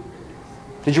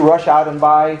 Did you rush out and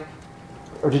buy,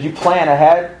 or did you plan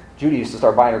ahead? Judy used to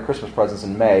start buying her Christmas presents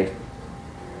in May.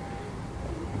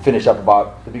 Finish up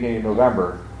about the beginning of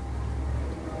November.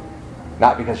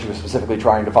 Not because she was specifically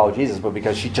trying to follow Jesus, but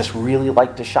because she just really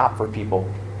liked to shop for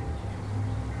people.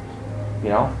 You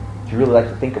know? She really liked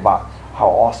to think about how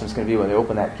awesome it's going to be when they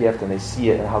open that gift and they see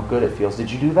it and how good it feels.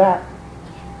 Did you do that?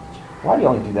 Why do you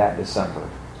only do that in December?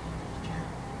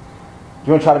 Do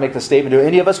you want to try to make the statement? Do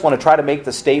any of us want to try to make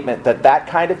the statement that that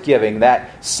kind of giving,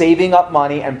 that saving up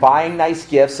money and buying nice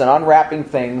gifts and unwrapping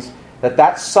things,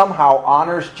 that somehow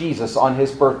honors Jesus on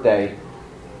His birthday?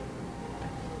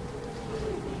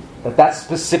 That that's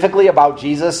specifically about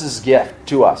Jesus' gift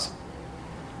to us?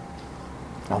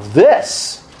 Now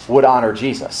this would honor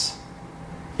Jesus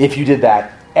if you did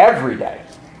that every day.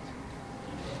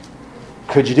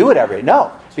 Could you do it every day?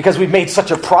 No. Because we've made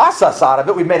such a process out of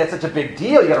it. We've made it such a big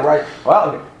deal. You got to write,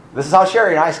 well, this is how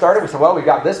Sherry and I started. We said, well, we've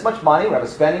got this much money. We have a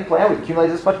spending plan. We've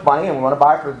accumulated this much money, and we want to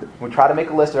buy we try to make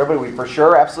a list of everybody we for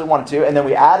sure absolutely wanted to. And then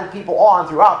we added people on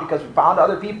throughout because we found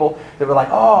other people that were like,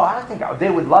 oh, I think they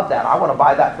would love that. I want to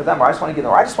buy that for them. Or I just want to give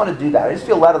them. Or I just want to do that. I just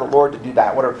feel led of the Lord to do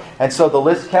that. Whatever. And so the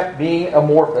list kept being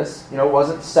amorphous. You know, it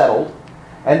wasn't settled.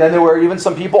 And then there were even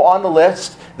some people on the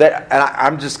list that, and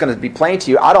I'm just going to be plain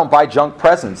to you, I don't buy junk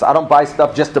presents. I don't buy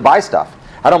stuff just to buy stuff.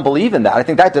 I don't believe in that. I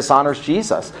think that dishonors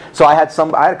Jesus. So I had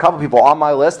a couple people on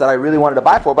my list that I really wanted to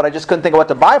buy for, but I just couldn't think of what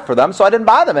to buy for them, so I didn't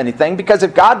buy them anything, because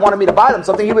if God wanted me to buy them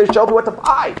something, He would have showed me what to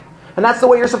buy. And that's the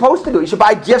way you're supposed to do it. You should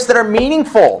buy gifts that are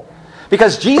meaningful,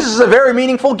 because Jesus is a very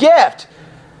meaningful gift.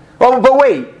 Well, but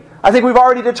wait. I think we've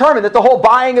already determined that the whole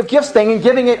buying of gifts thing and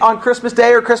giving it on Christmas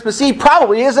Day or Christmas Eve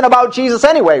probably isn't about Jesus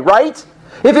anyway, right?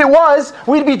 If it was,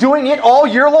 we'd be doing it all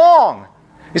year long.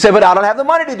 You say, but I don't have the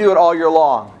money to do it all year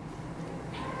long.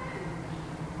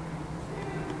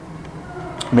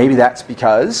 Maybe that's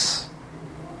because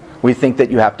we think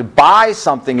that you have to buy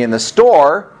something in the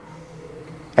store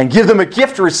and give them a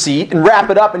gift receipt and wrap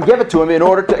it up and give it to them in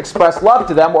order to express love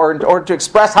to them or in order to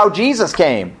express how Jesus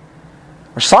came.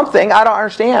 Or something, I don't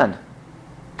understand.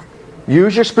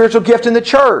 Use your spiritual gift in the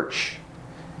church.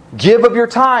 Give of your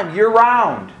time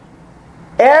year-round.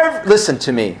 Listen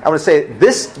to me. I want to say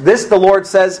this the Lord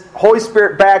says, Holy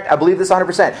Spirit backed, I believe this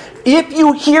 100%. If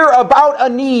you hear about a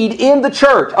need in the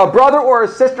church, a brother or a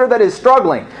sister that is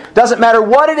struggling, doesn't matter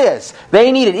what it is,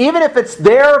 they need it, even if it's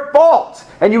their fault,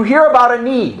 and you hear about a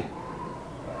need,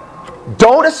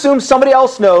 don't assume somebody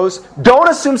else knows, don't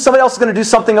assume somebody else is going to do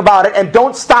something about it, and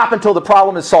don't stop until the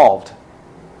problem is solved.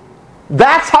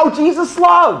 That's how Jesus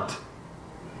loved.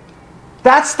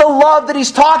 That's the love that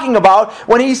he's talking about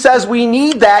when he says we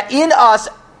need that in us,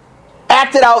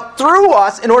 acted out through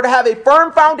us in order to have a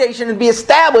firm foundation and be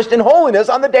established in holiness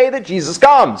on the day that Jesus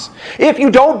comes. If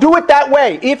you don't do it that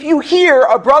way, if you hear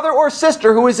a brother or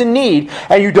sister who is in need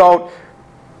and you don't,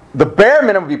 the bare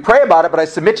minimum you pray about it, but I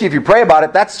submit to you if you pray about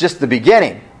it, that's just the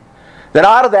beginning. Then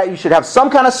out of that you should have some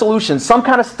kind of solution, some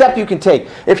kind of step you can take.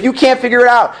 If you can't figure it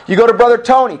out, you go to Brother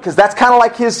Tony, because that's kind of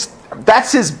like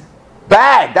that's his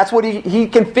bag. That's what he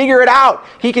can figure it out.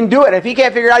 He can do it. And if he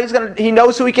can't figure it out, he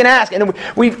knows who he can ask. And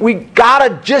we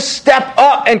gotta just step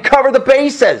up and cover the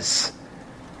bases.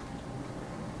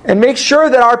 And make sure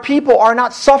that our people are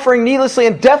not suffering needlessly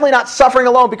and definitely not suffering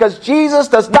alone, because Jesus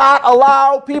does not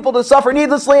allow people to suffer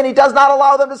needlessly and he does not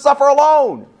allow them to suffer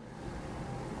alone.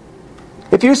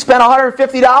 If you spend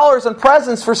 $150 on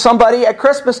presents for somebody at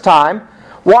Christmas time,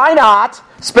 why not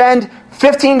spend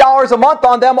 $15 a month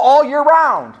on them all year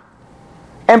round?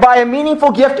 And buy a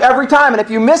meaningful gift every time. And if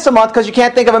you miss a month because you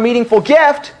can't think of a meaningful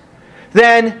gift,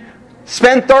 then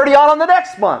spend $30 on the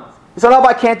next month. You say, no,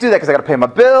 but I can't do that because I got to pay my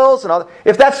bills and all that.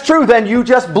 If that's true, then you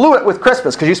just blew it with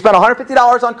Christmas because you spent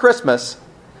 $150 on Christmas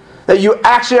that you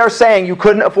actually are saying you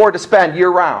couldn't afford to spend year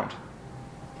round.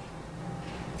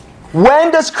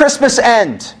 When does Christmas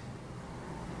end?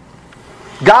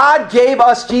 God gave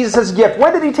us Jesus as a gift.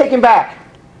 When did he take him back?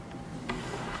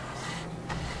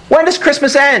 When does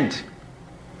Christmas end?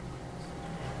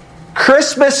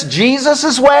 Christmas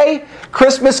Jesus' way,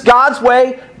 Christmas God's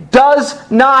way,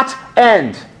 does not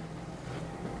end.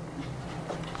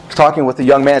 I was talking with a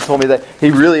young man who told me that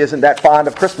he really isn't that fond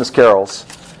of Christmas carols.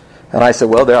 And I said,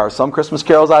 well, there are some Christmas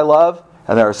carols I love,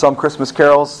 and there are some Christmas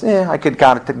carols I could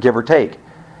kind of give or take.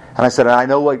 And I said, and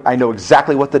I know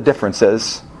exactly what the difference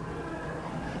is.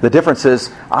 The difference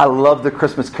is, I love the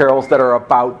Christmas carols that are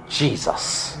about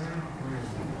Jesus.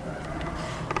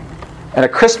 And a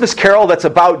Christmas carol that's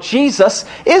about Jesus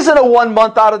isn't a 1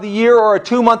 month out of the year or a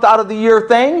 2 month out of the year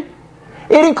thing.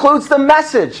 It includes the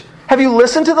message. Have you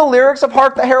listened to the lyrics of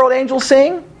Hark the Herald Angels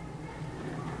Sing?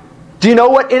 Do you know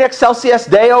what in excelsis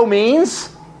Deo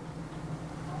means?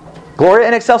 Gloria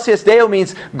in excelsis Deo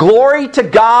means glory to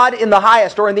God in the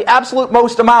highest, or in the absolute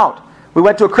most amount. We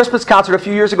went to a Christmas concert a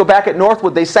few years ago back at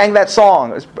Northwood. They sang that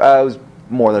song. It was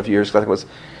more than a few years ago. I think it was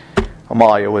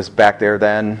Amalia was back there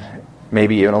then.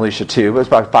 Maybe even Alicia too. It was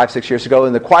about 5-6 years ago.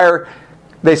 In the choir,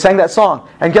 they sang that song.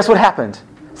 And guess what happened?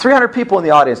 300 people in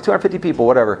the audience, 250 people,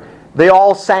 whatever. They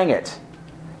all sang it.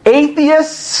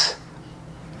 Atheists,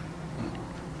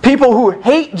 people who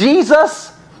hate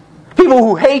Jesus, people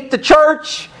who hate the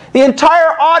church, the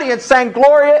entire audience sang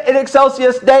Gloria in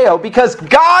excelsis Deo because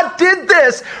God did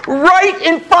this right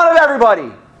in front of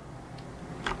everybody.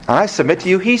 And I submit to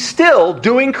you, he's still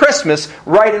doing Christmas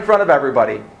right in front of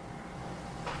everybody.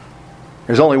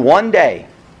 There's only one day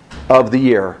of the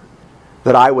year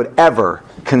that I would ever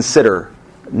consider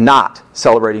not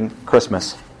celebrating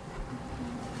Christmas.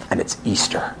 And it's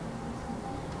Easter.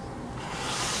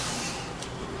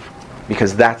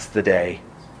 Because that's the day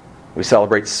we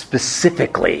celebrate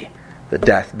specifically the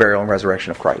death, burial, and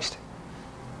resurrection of Christ.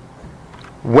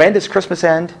 When does Christmas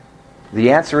end?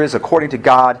 The answer is, according to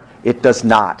God, it does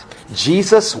not.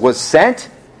 Jesus was sent.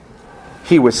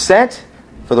 He was sent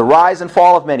for the rise and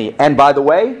fall of many. And by the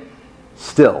way,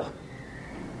 still.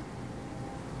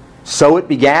 So it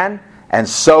began, and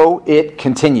so it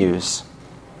continues.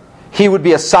 He would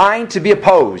be assigned to be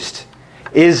opposed.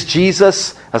 Is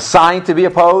Jesus assigned to be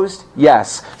opposed?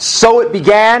 Yes. So it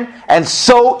began, and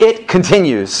so it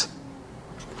continues.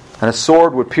 And a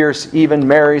sword would pierce even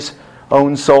Mary's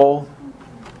own soul.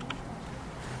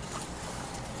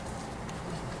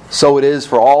 So it is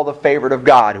for all the favored of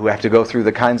God who have to go through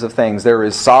the kinds of things. There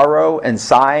is sorrow and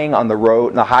sighing on the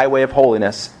road, the highway of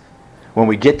holiness. When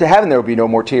we get to heaven, there will be no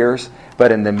more tears.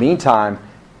 But in the meantime,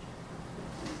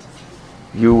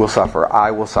 you will suffer.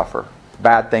 I will suffer.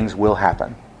 Bad things will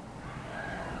happen.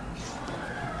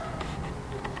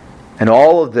 And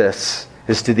all of this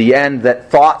is to the end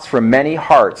that thoughts from many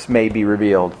hearts may be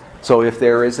revealed. So if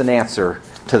there is an answer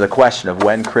to the question of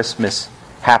when Christmas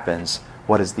happens,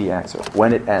 what is the answer?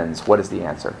 When it ends, what is the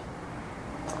answer?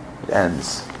 It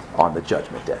ends on the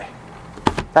judgment day.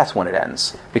 That's when it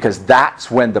ends. Because that's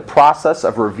when the process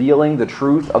of revealing the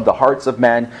truth of the hearts of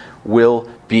men will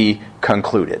be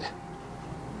concluded.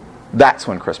 That's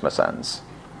when Christmas ends.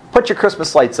 Put your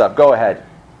Christmas lights up. Go ahead.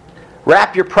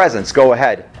 Wrap your presents. Go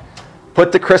ahead.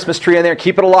 Put the Christmas tree in there.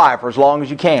 Keep it alive for as long as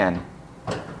you can.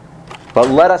 But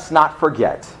let us not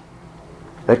forget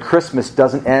that Christmas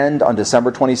doesn't end on December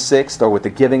 26th or with the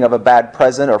giving of a bad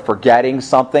present or forgetting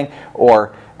something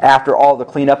or after all the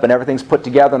cleanup and everything's put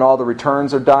together and all the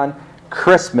returns are done.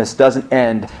 Christmas doesn't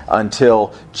end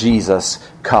until Jesus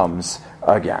comes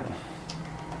again.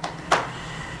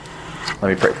 Let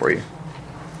me pray for you.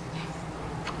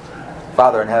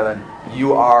 Father in heaven,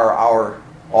 you are our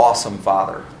awesome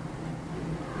Father.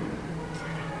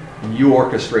 You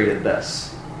orchestrated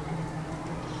this.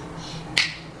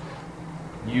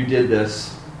 You did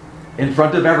this in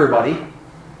front of everybody,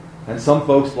 and some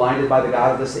folks blinded by the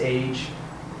God of this age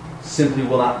simply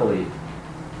will not believe.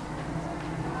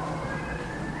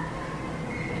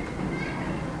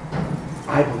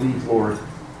 I believe, Lord.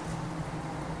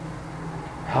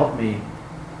 Help me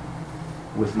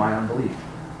with my unbelief.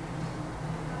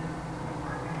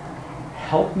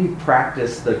 Help me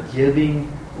practice the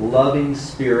giving, loving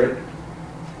spirit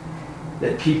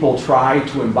that people try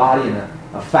to embody in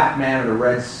a fat man in a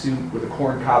red suit with a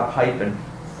corncob pipe and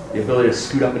the ability to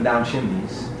scoot up and down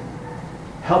chimneys.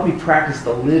 Help me practice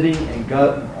the living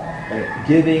and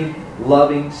giving,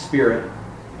 loving spirit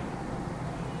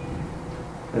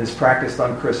that is practiced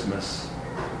on Christmas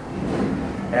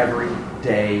every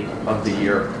day of the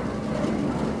year.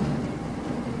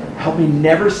 Help me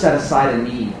never set aside a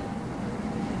need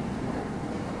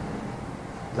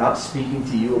without speaking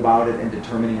to you about it and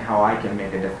determining how I can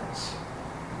make a difference.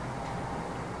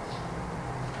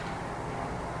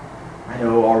 I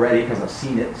know already, because I've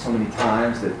seen it so many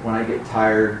times, that when I get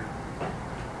tired,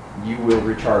 you will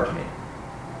recharge me.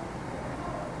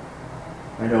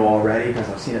 I know already, because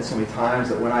I've seen it so many times,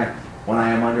 that when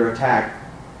I am under attack,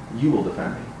 you will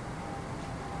defend me.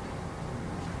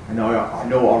 I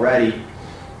know already,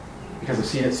 because I've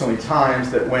seen it so many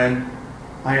times, that when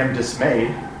I am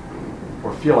dismayed,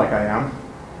 or feel like I am,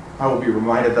 I will be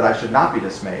reminded that I should not be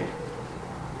dismayed.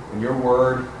 And your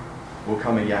word will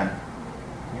come again.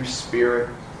 Your Spirit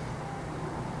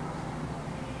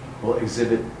will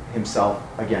exhibit himself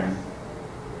again.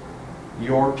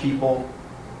 Your people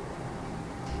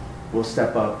will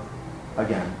step up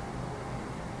again.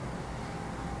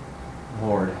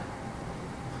 Lord,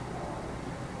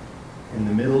 in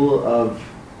the middle of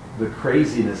the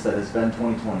craziness that has been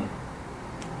 2020,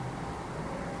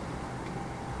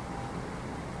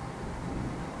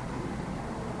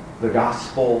 the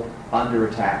gospel under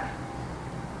attack,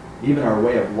 even our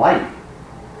way of life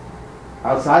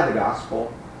outside the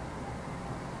gospel,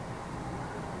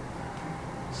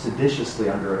 seditiously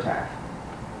under attack.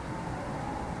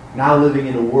 Now living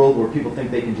in a world where people think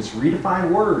they can just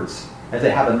redefine words. If they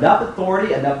have enough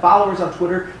authority, enough followers on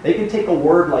Twitter, they can take a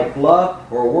word like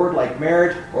love, or a word like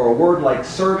marriage, or a word like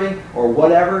serving, or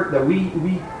whatever that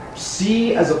we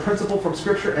see as a principle from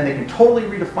Scripture, and they can totally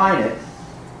redefine it,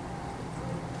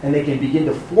 and they can begin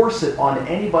to force it on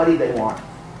anybody they want.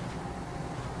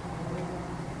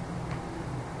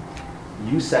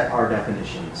 You set our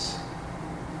definitions.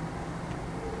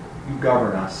 You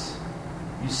govern us.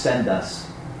 You send us.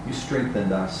 You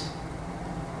strengthened us.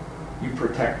 You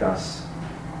protect us.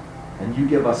 And you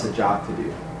give us a job to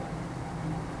do.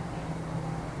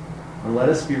 And let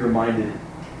us be reminded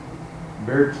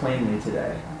very plainly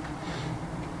today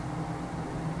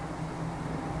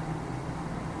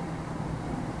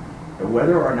that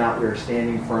whether or not we are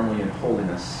standing firmly in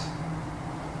holiness,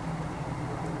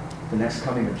 the next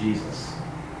coming of Jesus,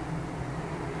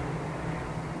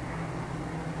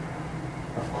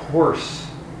 of course,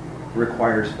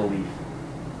 requires belief.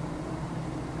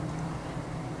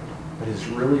 But is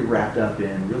really wrapped up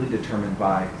in, really determined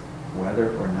by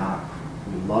whether or not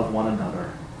we love one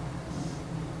another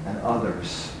and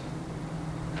others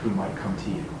who might come to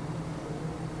you.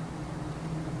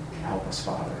 Help us,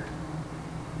 Father.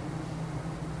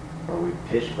 Or we've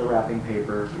pitched the wrapping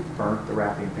paper, we've burnt the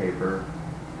wrapping paper.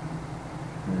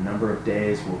 In a number of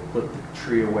days, we'll put the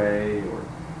tree away or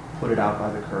put it out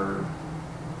by the curb.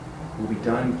 We'll be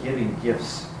done giving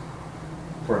gifts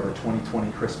for the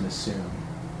 2020 Christmas soon.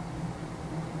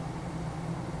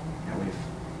 And we've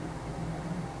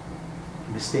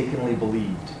mistakenly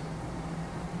believed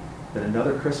that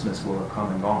another Christmas will have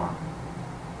come and gone.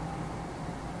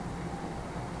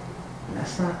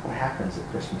 That's not what happens at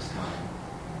Christmas time.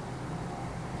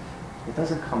 It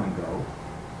doesn't come and go.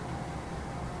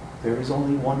 There is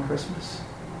only one Christmas.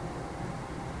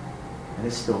 And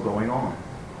it's still going on.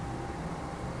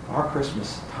 Our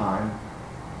Christmas time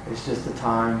is just a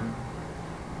time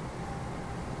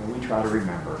when we try to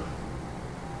remember.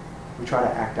 We try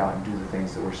to act out and do the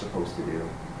things that we're supposed to do.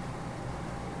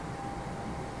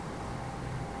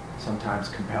 Sometimes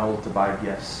compelled to buy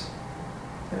gifts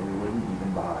that we wouldn't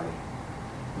even buy,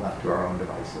 left to our own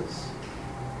devices,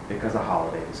 because a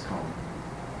holiday has come.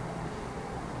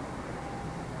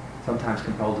 Sometimes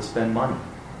compelled to spend money.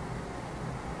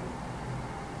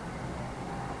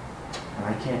 And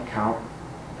I can't count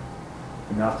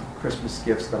enough Christmas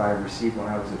gifts that I received when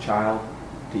I was a child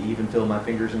to even fill my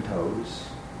fingers and toes.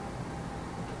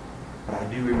 But I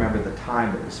do remember the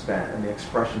time that was spent and the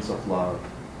expressions of love.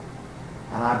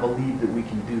 And I believe that we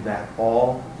can do that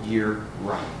all year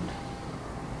round.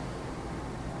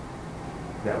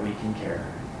 That we can care.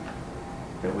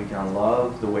 That we can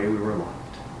love the way we were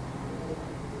loved.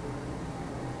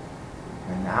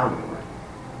 And now, Lord,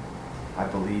 I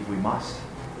believe we must.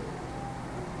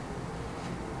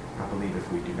 I believe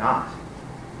if we do not,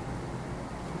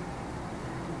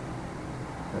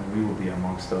 then we will be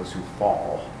amongst those who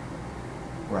fall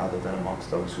rather than amongst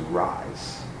those who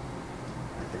rise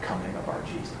at the coming of our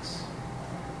Jesus.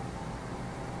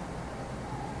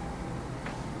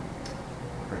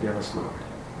 Forgive us, Lord,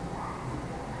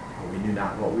 for we knew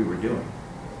not what we were doing.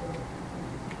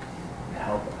 And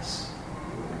help us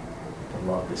to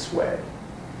love this way.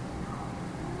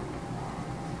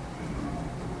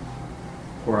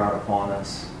 Pour out upon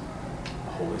us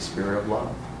the Holy Spirit of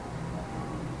love,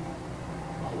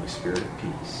 the Holy Spirit of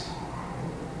peace.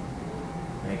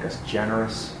 Make us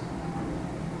generous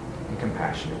and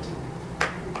compassionate,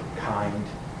 kind,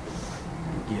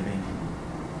 giving,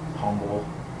 humble.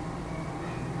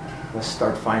 Let's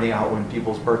start finding out when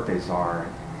people's birthdays are.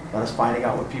 Let us finding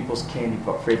out what people's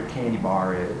favorite candy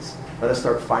bar is. Let us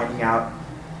start finding out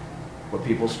what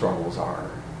people's struggles are.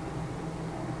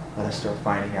 Let us start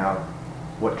finding out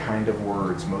what kind of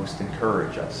words most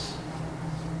encourage us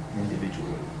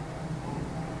individually.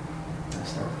 And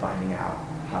start finding out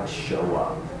how to show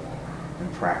up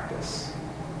and practice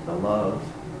the love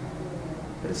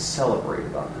that is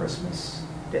celebrated on Christmas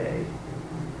Day,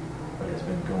 but has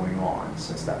been going on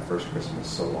since that first Christmas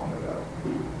so long ago.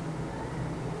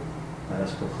 Let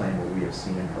us proclaim what we have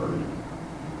seen and heard,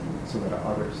 so that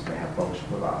others may have fellowship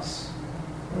with us,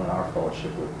 and let our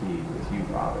fellowship be with you,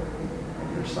 Father,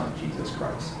 and your Son, Jesus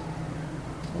Christ.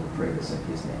 And we pray this in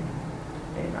his name.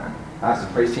 Amen. I ask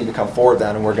the praise team to come forward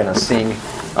then, and we're going to sing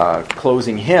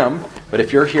closing hymn. But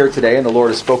if you're here today and the Lord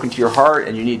has spoken to your heart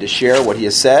and you need to share what he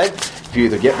has said, if you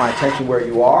either get my attention where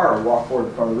you are or walk forward to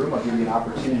the front of the room, I'll give you an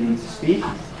opportunity to speak.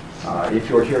 If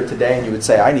you're here today and you would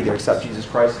say, I need to accept Jesus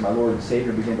Christ as my Lord and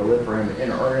Savior and begin to live for him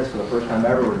in earnest for the first time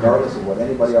ever, regardless of what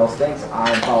anybody else thinks,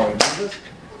 I'm following Jesus,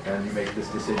 and you make this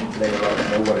decision today to let us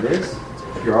know what it is.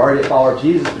 If you're already a follower of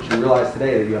Jesus, but you realize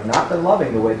today that you have not been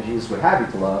loving the way that Jesus would have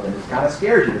you to love, and it kind of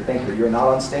scares you to think that you're not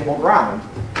on stable ground,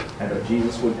 and that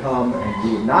Jesus would come and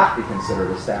you would not be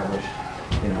considered established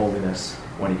in holiness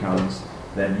when he comes,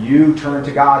 then you turn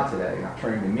to God today. Not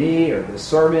turning to me or this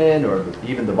sermon or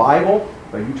even the Bible,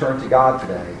 but you turn to God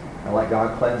today and let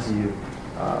God cleanse you,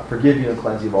 forgive you and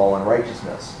cleanse you of all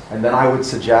unrighteousness. And then I would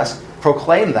suggest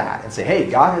proclaim that and say, hey,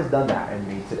 God has done that in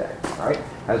me today. All right?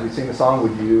 As we sing the song,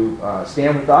 would you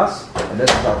stand with us? And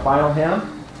this is our final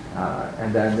hymn.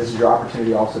 And then this is your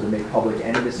opportunity also to make public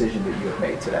any decision that you have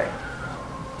made today.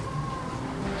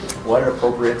 What an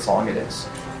appropriate song it is.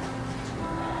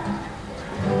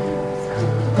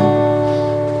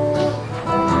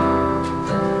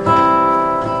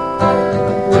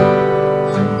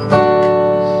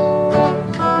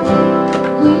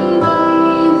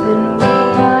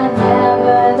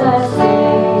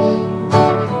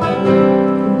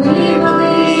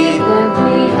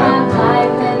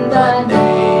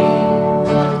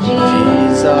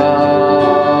 Jesus.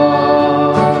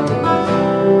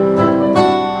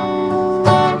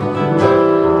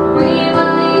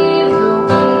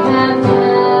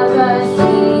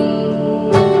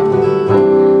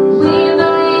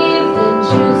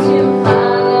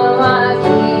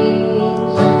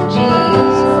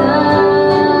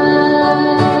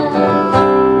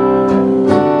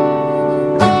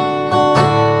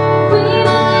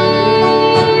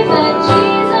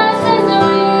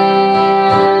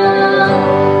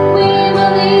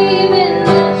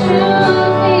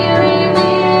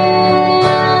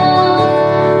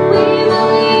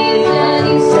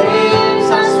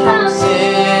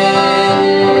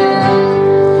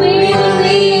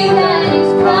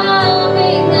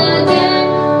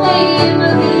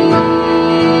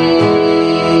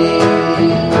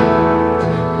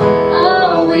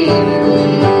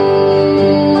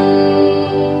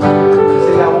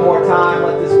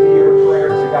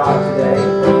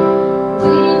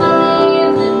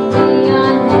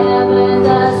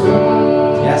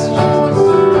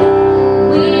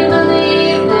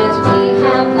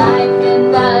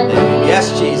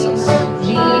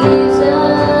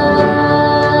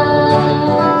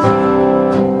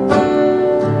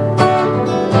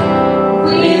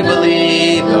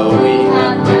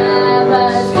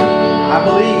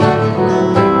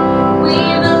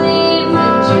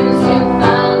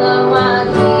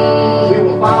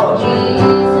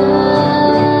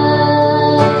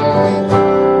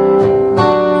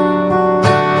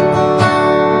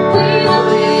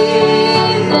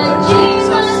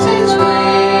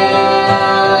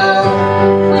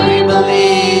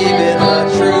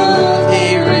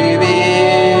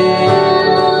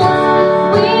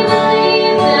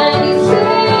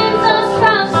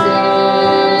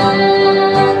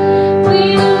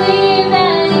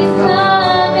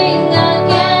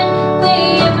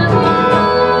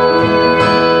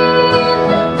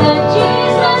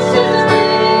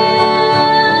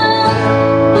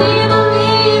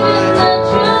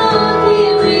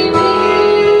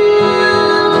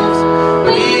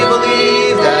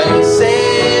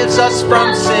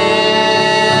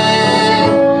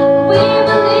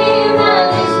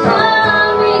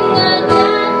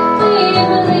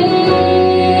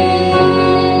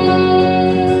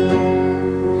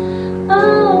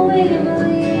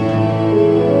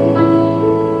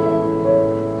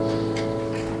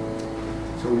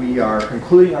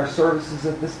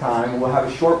 services at this time. We'll have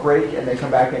a short break and then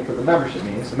come back in for the membership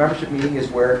meeting. So the membership meeting is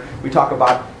where we talk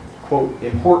about, quote,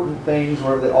 important things,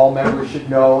 whatever that all members should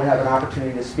know and have an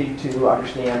opportunity to speak to,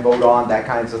 understand, vote on, that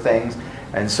kinds of things.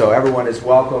 And so everyone is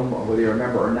welcome, whether you're a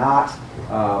member or not.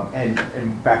 And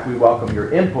in fact, we welcome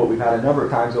your input. We've had a number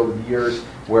of times over the years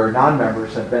where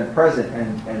non-members have been present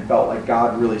and felt like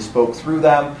God really spoke through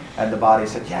them, and the body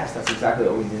said, yes, that's exactly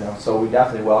what we need to know. So we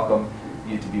definitely welcome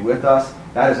you to be with us.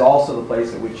 That is also the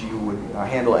place at which you would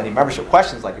handle any membership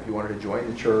questions, like if you wanted to join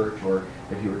the church, or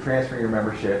if you were transferring your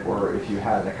membership, or if you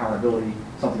had an accountability,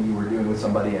 something you were doing with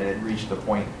somebody and it reached the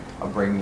point of bringing